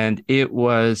 And it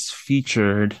was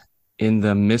featured in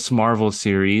the Miss Marvel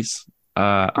series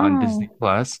on Disney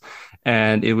Plus,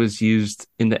 and it was used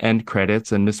in the end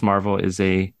credits. And Miss Marvel is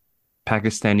a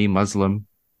Pakistani Muslim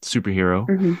superhero.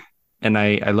 And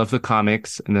I love the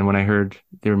comics. And then when I heard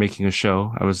they were making a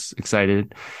show, I was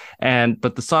excited.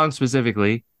 But the song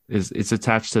specifically it's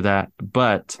attached to that.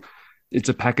 But it's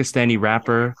a Pakistani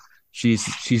rapper.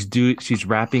 She's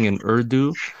rapping in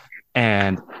Urdu,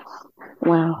 and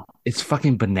wow, it's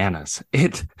fucking bananas.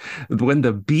 When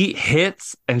the beat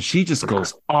hits and she just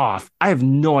goes off. I have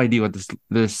no idea what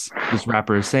this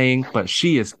rapper is saying, but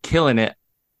she is killing it.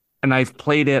 And I've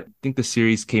played it. I think the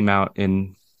series came out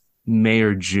in May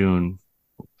or June,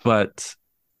 but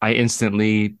I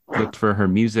instantly looked for her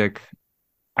music.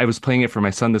 I was playing it for my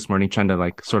son this morning, trying to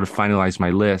like sort of finalize my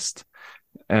list.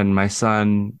 And my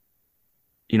son,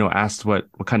 asked what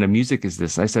kind of music is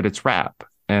this? I said it's rap,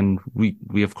 and we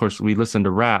of course we listen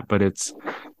to rap, but it's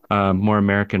more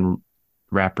American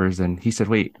rappers. And he said,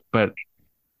 "Wait, but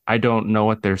I don't know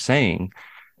what they're saying."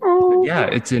 Oh, Yeah,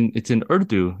 it's in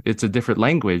Urdu. It's a different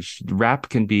language. Rap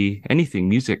can be anything.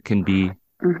 Music can be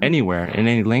anywhere in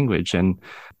any language. And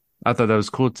I thought that was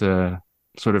cool to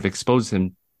sort of expose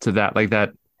him to that, like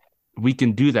that. We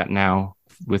can do that now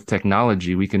with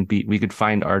technology. We could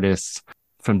find artists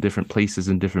from different places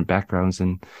and different backgrounds,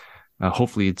 and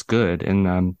hopefully it's good.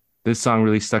 And this song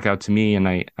really stuck out to me, and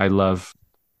I love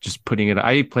just putting it.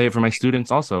 I play it for my students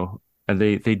also, and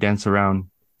they dance around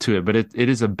to it. But it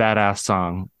is a badass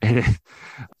song.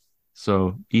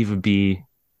 So Eva B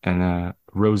and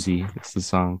Rosie, it's the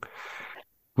song.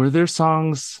 Were there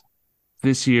songs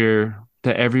this year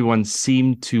that everyone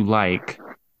seemed to like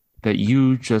that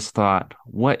you just thought,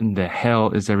 what in the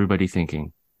hell is everybody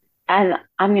thinking? and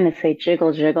I'm gonna say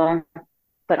Jiggle Jiggle,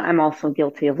 but I'm also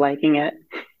guilty of liking it.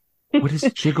 What is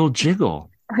Jiggle Jiggle?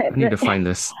 I need to find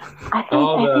this. I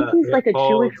think he's like a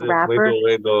Jewish rapper.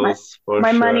 Wiggles,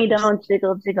 My for money sure. don't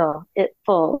jiggle jiggle, it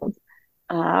folds.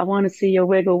 I want to see you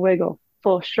wiggle wiggle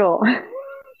for sure.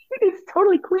 It's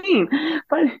totally clean,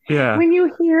 but Yeah. when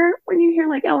you hear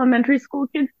like elementary school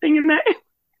kids singing that,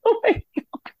 oh my,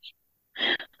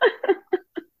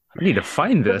 I need to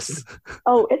find this.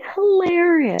 oh, it's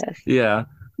hilarious. Yeah.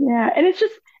 Yeah, and it's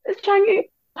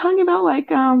talking about like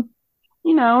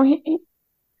you know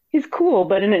he's cool,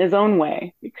 but in his own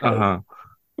way because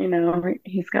Uh-huh.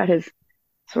 he's got his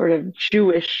sort of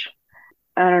Jewish,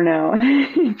 I don't know,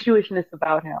 Jewishness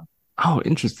about him. Oh,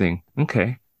 interesting.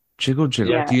 Okay. Jiggle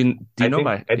Jiggle. Yeah. Do you I know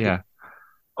think by yeah.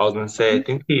 I was gonna say, I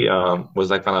think he was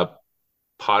like on a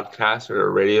podcast or a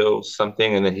radio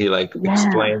something, and then he like Yeah.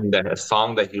 explained that a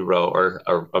song that he wrote or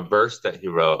a verse that he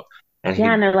wrote, and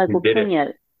Yeah, and they're like, he well, did can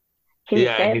it, you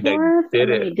yeah, say and it he like for us? did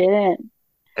And then it, he didn't.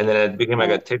 and then it became like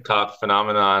Yeah. a TikTok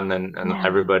phenomenon, and Yeah.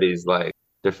 everybody's like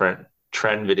different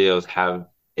trend videos have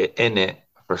it in it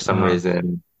for some Uh-huh.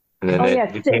 reason, and then Oh it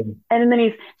yeah, became and then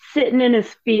he's sitting in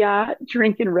his Fiat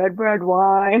drinking red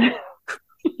wine.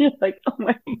 You're like, oh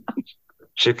my,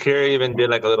 Shakira even did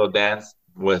like a little dance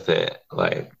with it,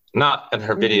 like not in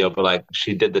her video, but like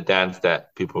she did the dance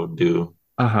that people do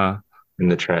Uh-huh. in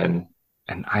the trend.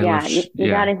 And I yeah, love you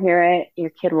gotta hear it. Your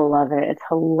kid will love it. It's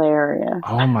hilarious.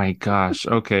 Oh my gosh.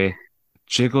 Okay.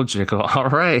 Jiggle Jiggle. All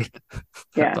right.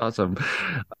 Yeah. That's awesome.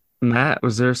 Matt,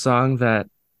 was there a song that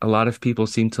a lot of people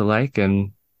seem to like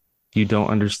and you don't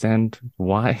understand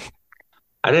why?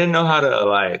 I didn't know how to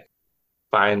like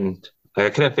find, like I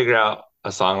couldn't figure out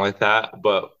a song like that,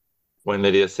 but when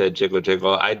Lydia said Jiggle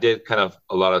Jiggle, I did kind of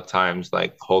a lot of times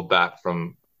like hold back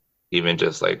from even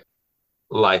just like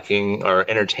liking or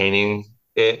entertaining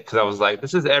it because I was like,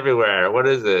 this is everywhere. What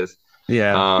is this?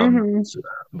 Yeah. Mhm.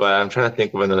 But I'm trying to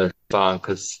think of another song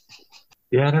because,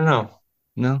 yeah, I don't know.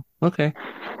 No? Okay.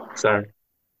 Sorry.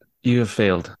 You have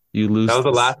failed. You lose That was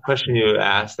the this. last question you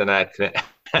asked, and I couldn't.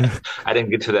 I didn't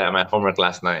get to that in my homework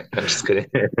last night. I'm just kidding.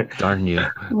 Darn you.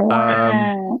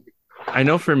 Wow. I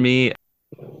know for me,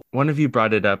 one of you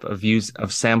brought it up of use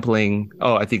of sampling.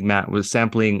 Oh, I think Matt was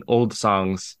sampling old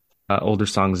songs, older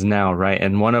songs now, right?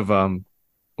 And one of them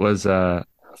was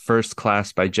First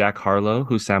Class by Jack Harlow,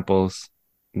 who samples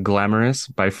Glamorous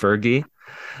by Fergie.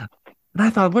 And I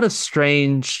thought, what a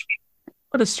strange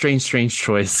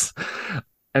choice.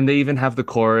 And they even have the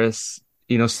chorus,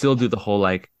 still do the whole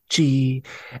like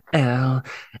GLAM.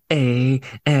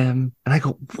 And I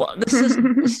go, what? This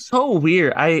is so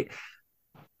weird.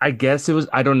 I guess it was,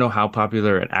 I don't know how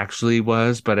popular it actually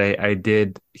was, but I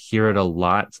did hear it a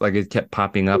lot. Like it kept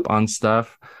popping up on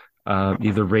stuff,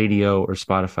 either radio or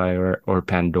Spotify or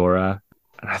Pandora.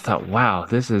 And I thought, wow,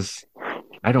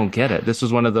 I don't get it. This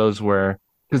was one of those where,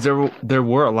 because there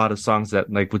were a lot of songs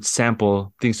that like would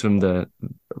sample things from the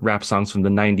rap songs from the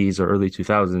 90s or early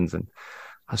 2000s. And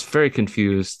I was very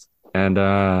confused and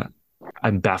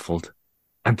I'm baffled.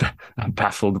 I'm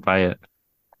baffled by it.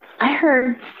 I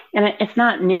heard, and it's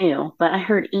not new, but I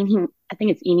heard I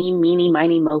think it's Eeny, Meeny,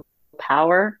 Miny, Mo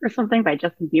Power or something by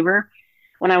Justin Bieber.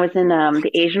 When I was in the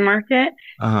Asian market,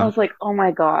 I was like, oh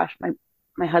my gosh,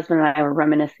 my husband and I were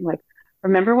reminiscing, like,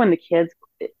 remember when the kids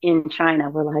in China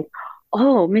were like,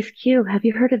 oh, Miss Q, have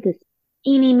you heard of this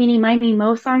Eeny, Meeny, Miny,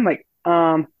 Mo song? Like,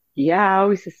 yeah, I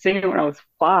used to sing it when I was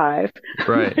 5.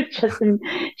 Right. Justin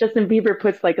Bieber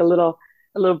puts like a little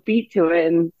beat to it,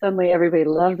 and suddenly everybody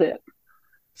loves it.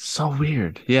 So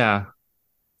weird. Yeah.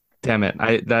 Damn it.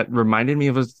 That reminded me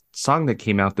of a song that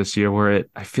came out this year where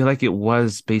I feel like it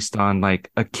was based on like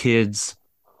a kid's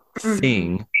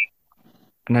thing.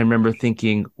 And I remember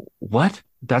thinking, what?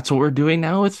 that's what we're doing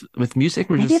now with music.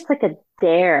 We're Maybe just it's like a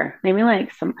dare. Maybe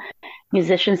like some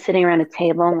musicians sitting around a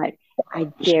table and like, I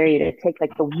dare you to take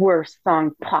like the worst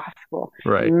song possible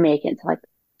right. and make it into like the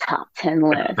top 10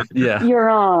 list. Yeah. You're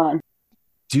on.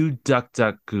 Do Duck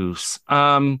Duck Goose.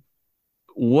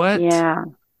 What Yeah.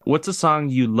 what's a song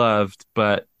you loved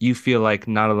but you feel like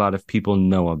not a lot of people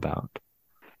know about?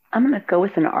 I'm gonna go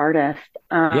with an artist.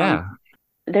 Yeah.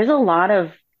 There's a lot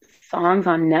of songs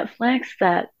on Netflix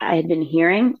that I had been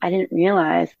hearing. I didn't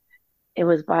realize it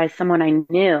was by someone I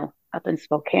knew up in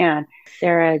Spokane,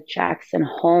 Sarah Jackson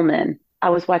Holman. I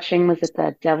was watching, was it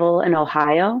The Devil in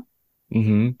Ohio?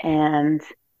 Mm-hmm. And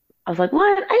I was like,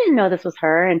 what? I didn't know this was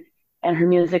her. And her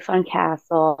music's on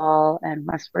Castle and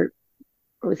Westward,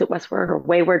 or was it Westward or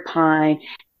Wayward Pine?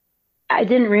 I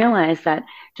didn't realize that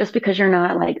just because you're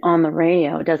not like on the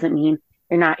radio doesn't mean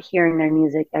you're not hearing their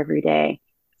music every day.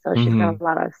 So she's got Mm-hmm. a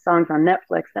lot of songs on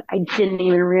Netflix that I didn't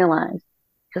even realize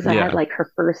because I had Yeah. like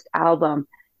her first album.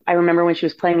 I remember when she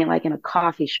was playing it like in a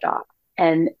coffee shop.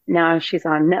 And now she's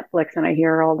on Netflix and I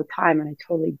hear her all the time and I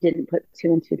totally didn't put two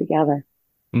and two together.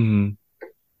 Mm-hmm.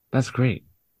 That's great.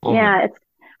 Yeah, it's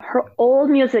her old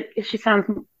music, she sounds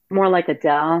more like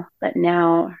Adele, but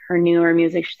now her newer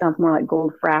music, she sounds more like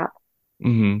Goldfrapp.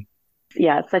 Mm-hmm.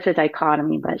 Yeah, it's such a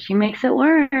dichotomy, but she makes it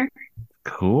work.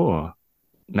 Cool.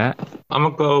 Matt? I'm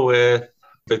gonna go with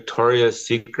Victoria's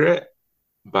Secret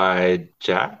by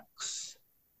Jax.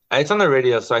 It's on the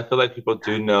radio, so I feel like people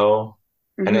do know,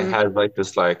 and it Hmm. has like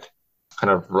this like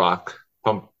kind of rock,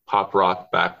 pop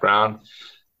rock background.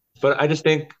 But I just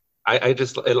think I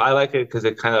like it because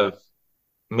it kind of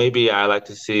maybe I like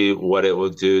to see what it will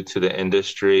do to the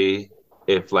industry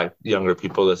if like younger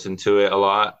people listen to it a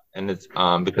lot, and it's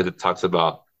because it talks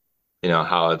about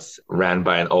how it's ran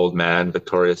by an old man,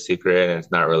 Victoria's Secret, and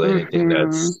it's not really anything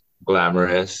Hmm. that's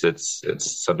glamorous. It's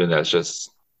something that's just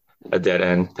a dead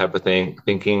end type of thing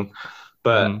thinking. Mm-hmm.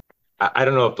 But I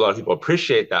don't know if a lot of people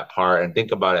appreciate that part and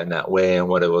think about it in that way and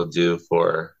what it will do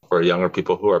for younger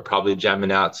people who are probably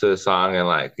jamming out to the song and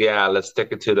like, yeah, let's stick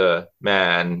it to the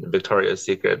man, Victoria's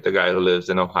Secret, the guy who lives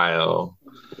in Ohio.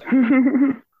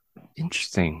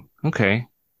 Interesting. Okay.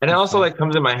 And it also like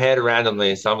comes in my head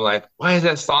randomly. So I'm like, why is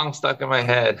that song stuck in my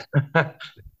head?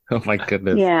 Oh my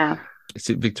goodness. Yeah. Is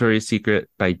it Victoria's Secret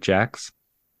by Jax?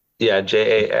 Yeah,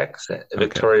 Jax, Okay.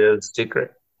 Victoria's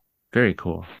Secret. Very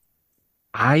cool.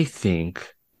 I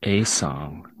think a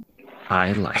song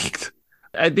I liked.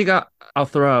 I think I'll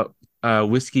throw out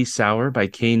Whiskey Sour by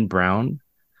Kane Brown.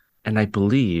 And I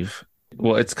believe,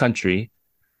 well, it's country,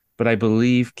 but I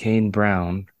believe Kane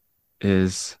Brown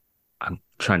I'm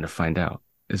trying to find out,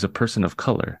 is a person of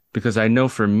color. Because I know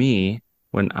for me,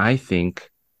 when I think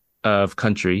of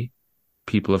country,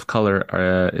 people of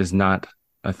color is not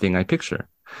a thing I picture.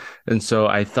 And so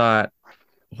I thought,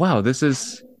 wow, this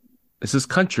is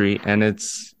country, and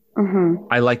Hmm.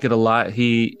 I like it a lot.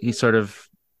 He's sort of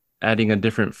adding a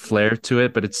different flair to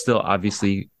it, but it's still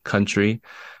obviously country.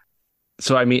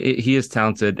 So I mean, he is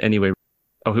talented anyway.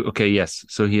 Oh, okay, yes.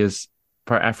 So he is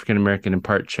part African American and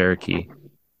part Cherokee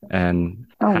and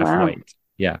Oh, half wow. white.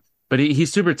 Yeah, but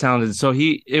he's super talented. So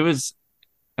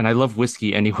and I love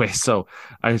whiskey anyway. So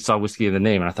I saw whiskey in the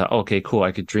name, and I thought, okay, cool.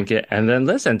 I could drink it and then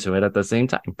listen to it at the same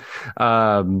time.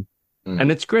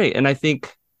 And it's great. And I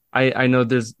think I know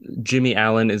there's Jimmy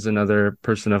Allen is another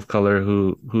person of color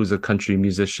who's a country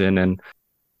musician, and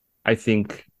I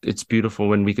think it's beautiful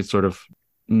when we could sort of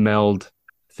meld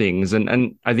things.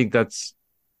 And I think that's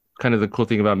kind of the cool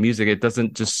thing about music. It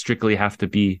doesn't just strictly have to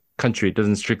be country. It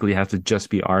doesn't strictly have to just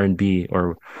be R&B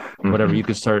or whatever. You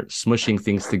could start smushing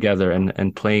things together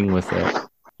and playing with it.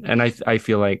 And I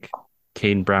feel like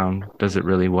Kane Brown does it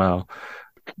really well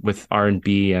with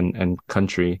R&B and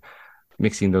country,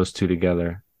 mixing those two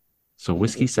together. So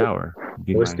Whiskey Sour would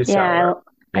be Whiskey mine. Sour.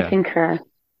 I Yeah. concur.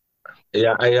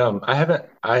 Yeah,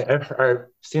 I've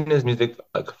seen his music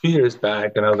like a few years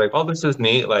back, and I was like, oh, this is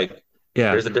neat. Like,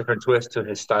 Yeah. there's a different twist to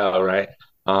his style, right?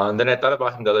 Then I thought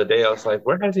about him the other day. I was like,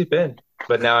 where has he been?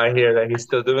 But now I hear that he's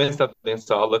still doing something,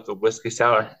 so I'll look at Whiskey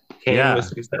Sour. Yeah.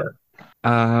 Whiskey Sour.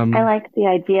 I like the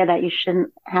idea that you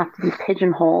shouldn't have to be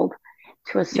pigeonholed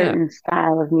to a certain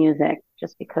style of music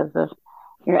just because of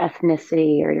your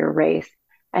ethnicity or your race.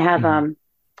 I have Mhm.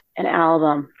 an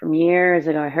album from years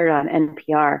ago. I heard it on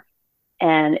NPR,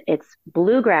 and it's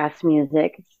bluegrass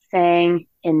music sang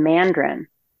in Mandarin.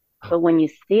 But when you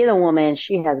see the woman,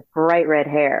 she has bright red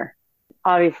hair,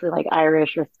 obviously like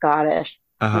Irish or Scottish.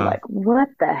 You're Uh-huh. like, what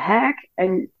the heck?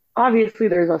 And obviously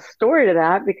there's a story to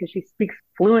that because she speaks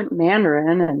fluent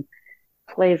Mandarin and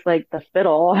plays like the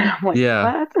fiddle. I'm like,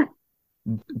 Yeah. what?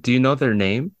 Do you know their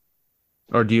name?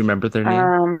 Or do you remember their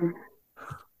name?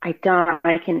 I don't.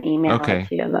 I can email it Okay.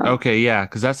 to you though. Okay, yeah,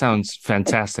 because that sounds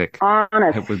fantastic. On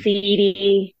a I would,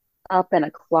 CD up in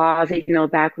a closet,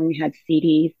 back when we had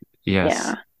CDs. yes.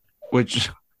 Yeah. Which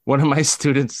one of my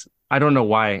students, I don't know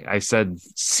why I said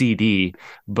CD,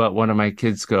 but one of my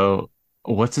kids go,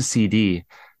 "What's a CD?"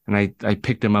 And I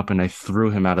picked him up and I threw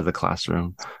him out of the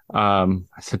classroom. I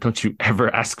said, "Don't you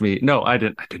ever ask me." No, I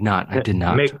didn't. I did not. I did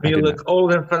not. Make I me did not. look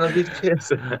old in front of these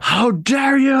kids. How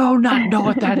dare you not know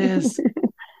what that is?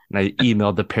 And I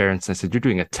emailed the parents and I said, "You're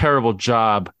doing a terrible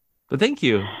job." But thank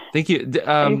you. Thank you.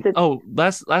 I used to, Oh,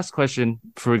 last question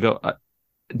before we go.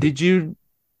 Did you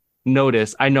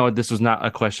notice? I know this was not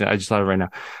a question. I just thought of it right now.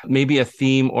 Maybe a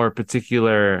theme or a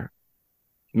particular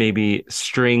maybe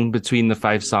string between the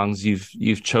five songs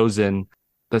you've chosen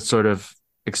that sort of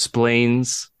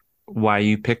explains why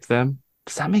you picked them.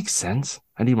 Does that make sense?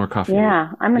 I need more coffee.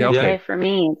 yeah, I'm Yeah, gonna okay. say for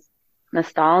me, it's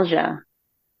nostalgia.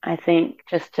 I think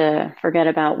just to forget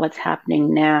about what's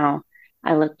happening now,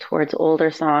 I look towards older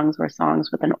songs or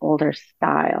songs with an older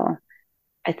style.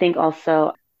 I think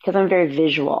also because I'm very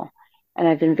visual and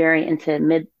I've been very into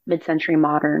mid-century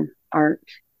modern art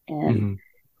and hmm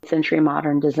century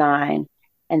modern design.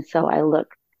 And so I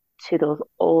look to those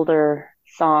older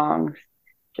songs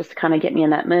just to kind of get me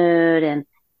in that mood. And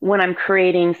when I'm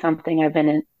creating something, I've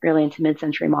been really into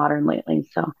mid-century modern lately.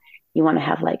 So you want to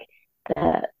have like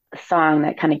the song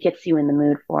that kind of gets you in the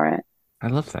mood for it. I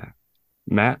love that.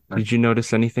 Matt, did you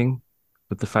notice anything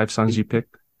with the five songs you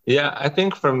picked? Yeah, I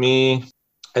think for me,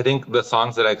 I think the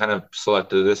songs that I kind of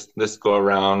selected this go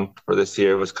around for this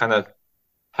year was kind of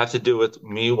have to do with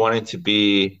me wanting to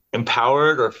be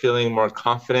empowered or feeling more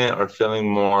confident or feeling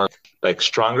more like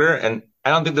stronger. And I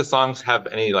don't think the songs have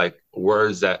any like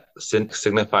words that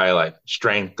signify like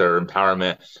strength or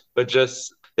empowerment, but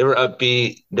just they were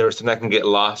upbeat. There was something I can get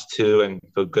lost to and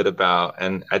feel good about.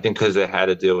 And I think because it had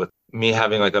to deal with me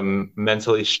having like a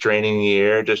mentally straining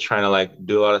year, just trying to like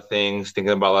do a lot of things,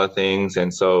 thinking about a lot of things.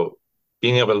 And so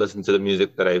being able to listen to the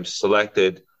music that I've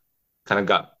selected kind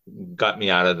of got me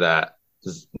out of that,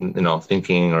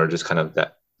 thinking or just kind of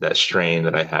that strain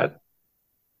that I had.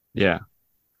 Yeah.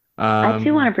 I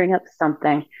too want to bring up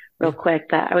something real quick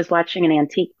that I was watching an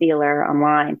antique dealer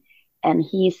online, and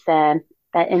he said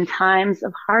that in times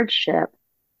of hardship,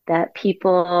 that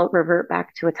people revert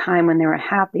back to a time when they were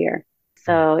happier.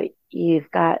 So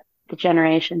you've got the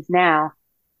generations now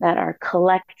that are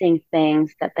collecting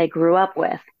things that they grew up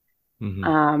with,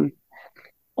 Mhm.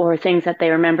 or things that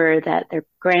they remember that their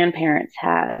grandparents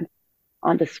had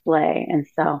on display. And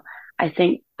so I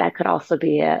think that could also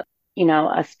be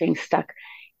us being stuck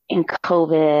in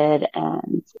COVID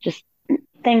and just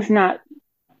things not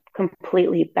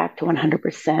completely back to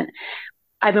 100%.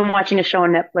 I've been watching a show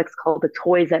on Netflix called The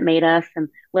Toys That Made Us and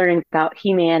learning about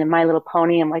He-Man and My Little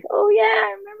Pony. I'm like, oh yeah,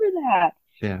 I remember that.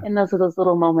 Yeah. And those are those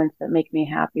little moments that make me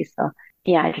happy. So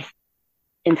yeah,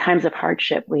 in times of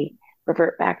hardship, we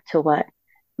revert back to what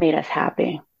made us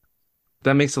happy.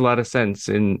 That makes a lot of sense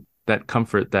in that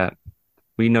comfort that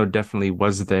we know definitely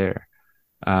was there.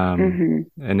 And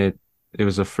it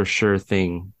was a for sure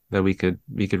thing that we could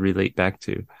relate back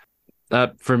to.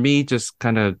 For me, just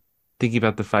kind of thinking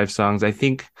about the five songs, I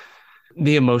think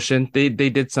the emotion, they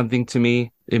did something to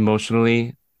me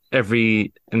emotionally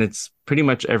and it's pretty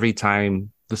much every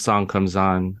time the song comes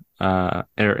on, or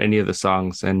any of the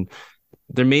songs. And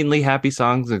they're mainly happy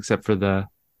songs, except for the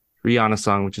Rihanna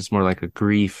song, which is more like a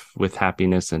grief with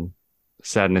happiness and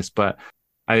sadness. But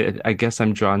I guess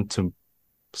I'm drawn to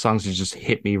songs that just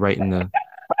hit me right in the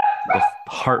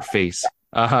heart face.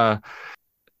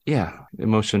 Yeah,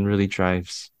 emotion really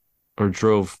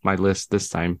drove my list this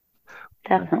time.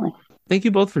 Definitely. Thank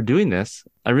you both for doing this.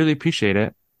 I really appreciate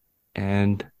it.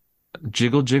 And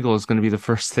Jiggle Jiggle is going to be the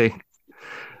first thing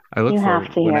I look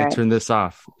for when I turn this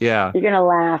off. Yeah. You're going to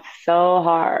laugh so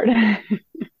hard.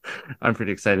 I'm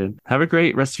pretty excited. Have a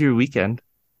great rest of your weekend.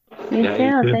 You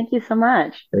too. Thank you so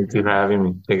much. Thank you for having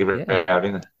me. Thank you for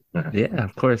having us. Yeah,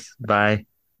 of course. Bye.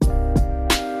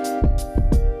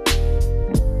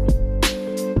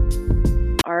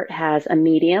 Art has a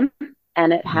medium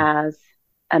and it has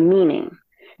a meaning.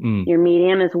 Your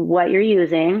medium is what you're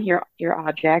using, your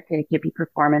object. It could be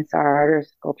performance art or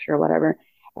sculpture or whatever.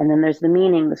 And then there's the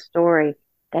meaning, the story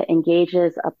that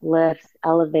engages, uplifts,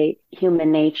 elevates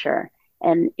human nature.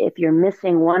 And if you're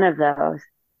missing one of those,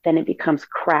 then it becomes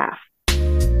craft.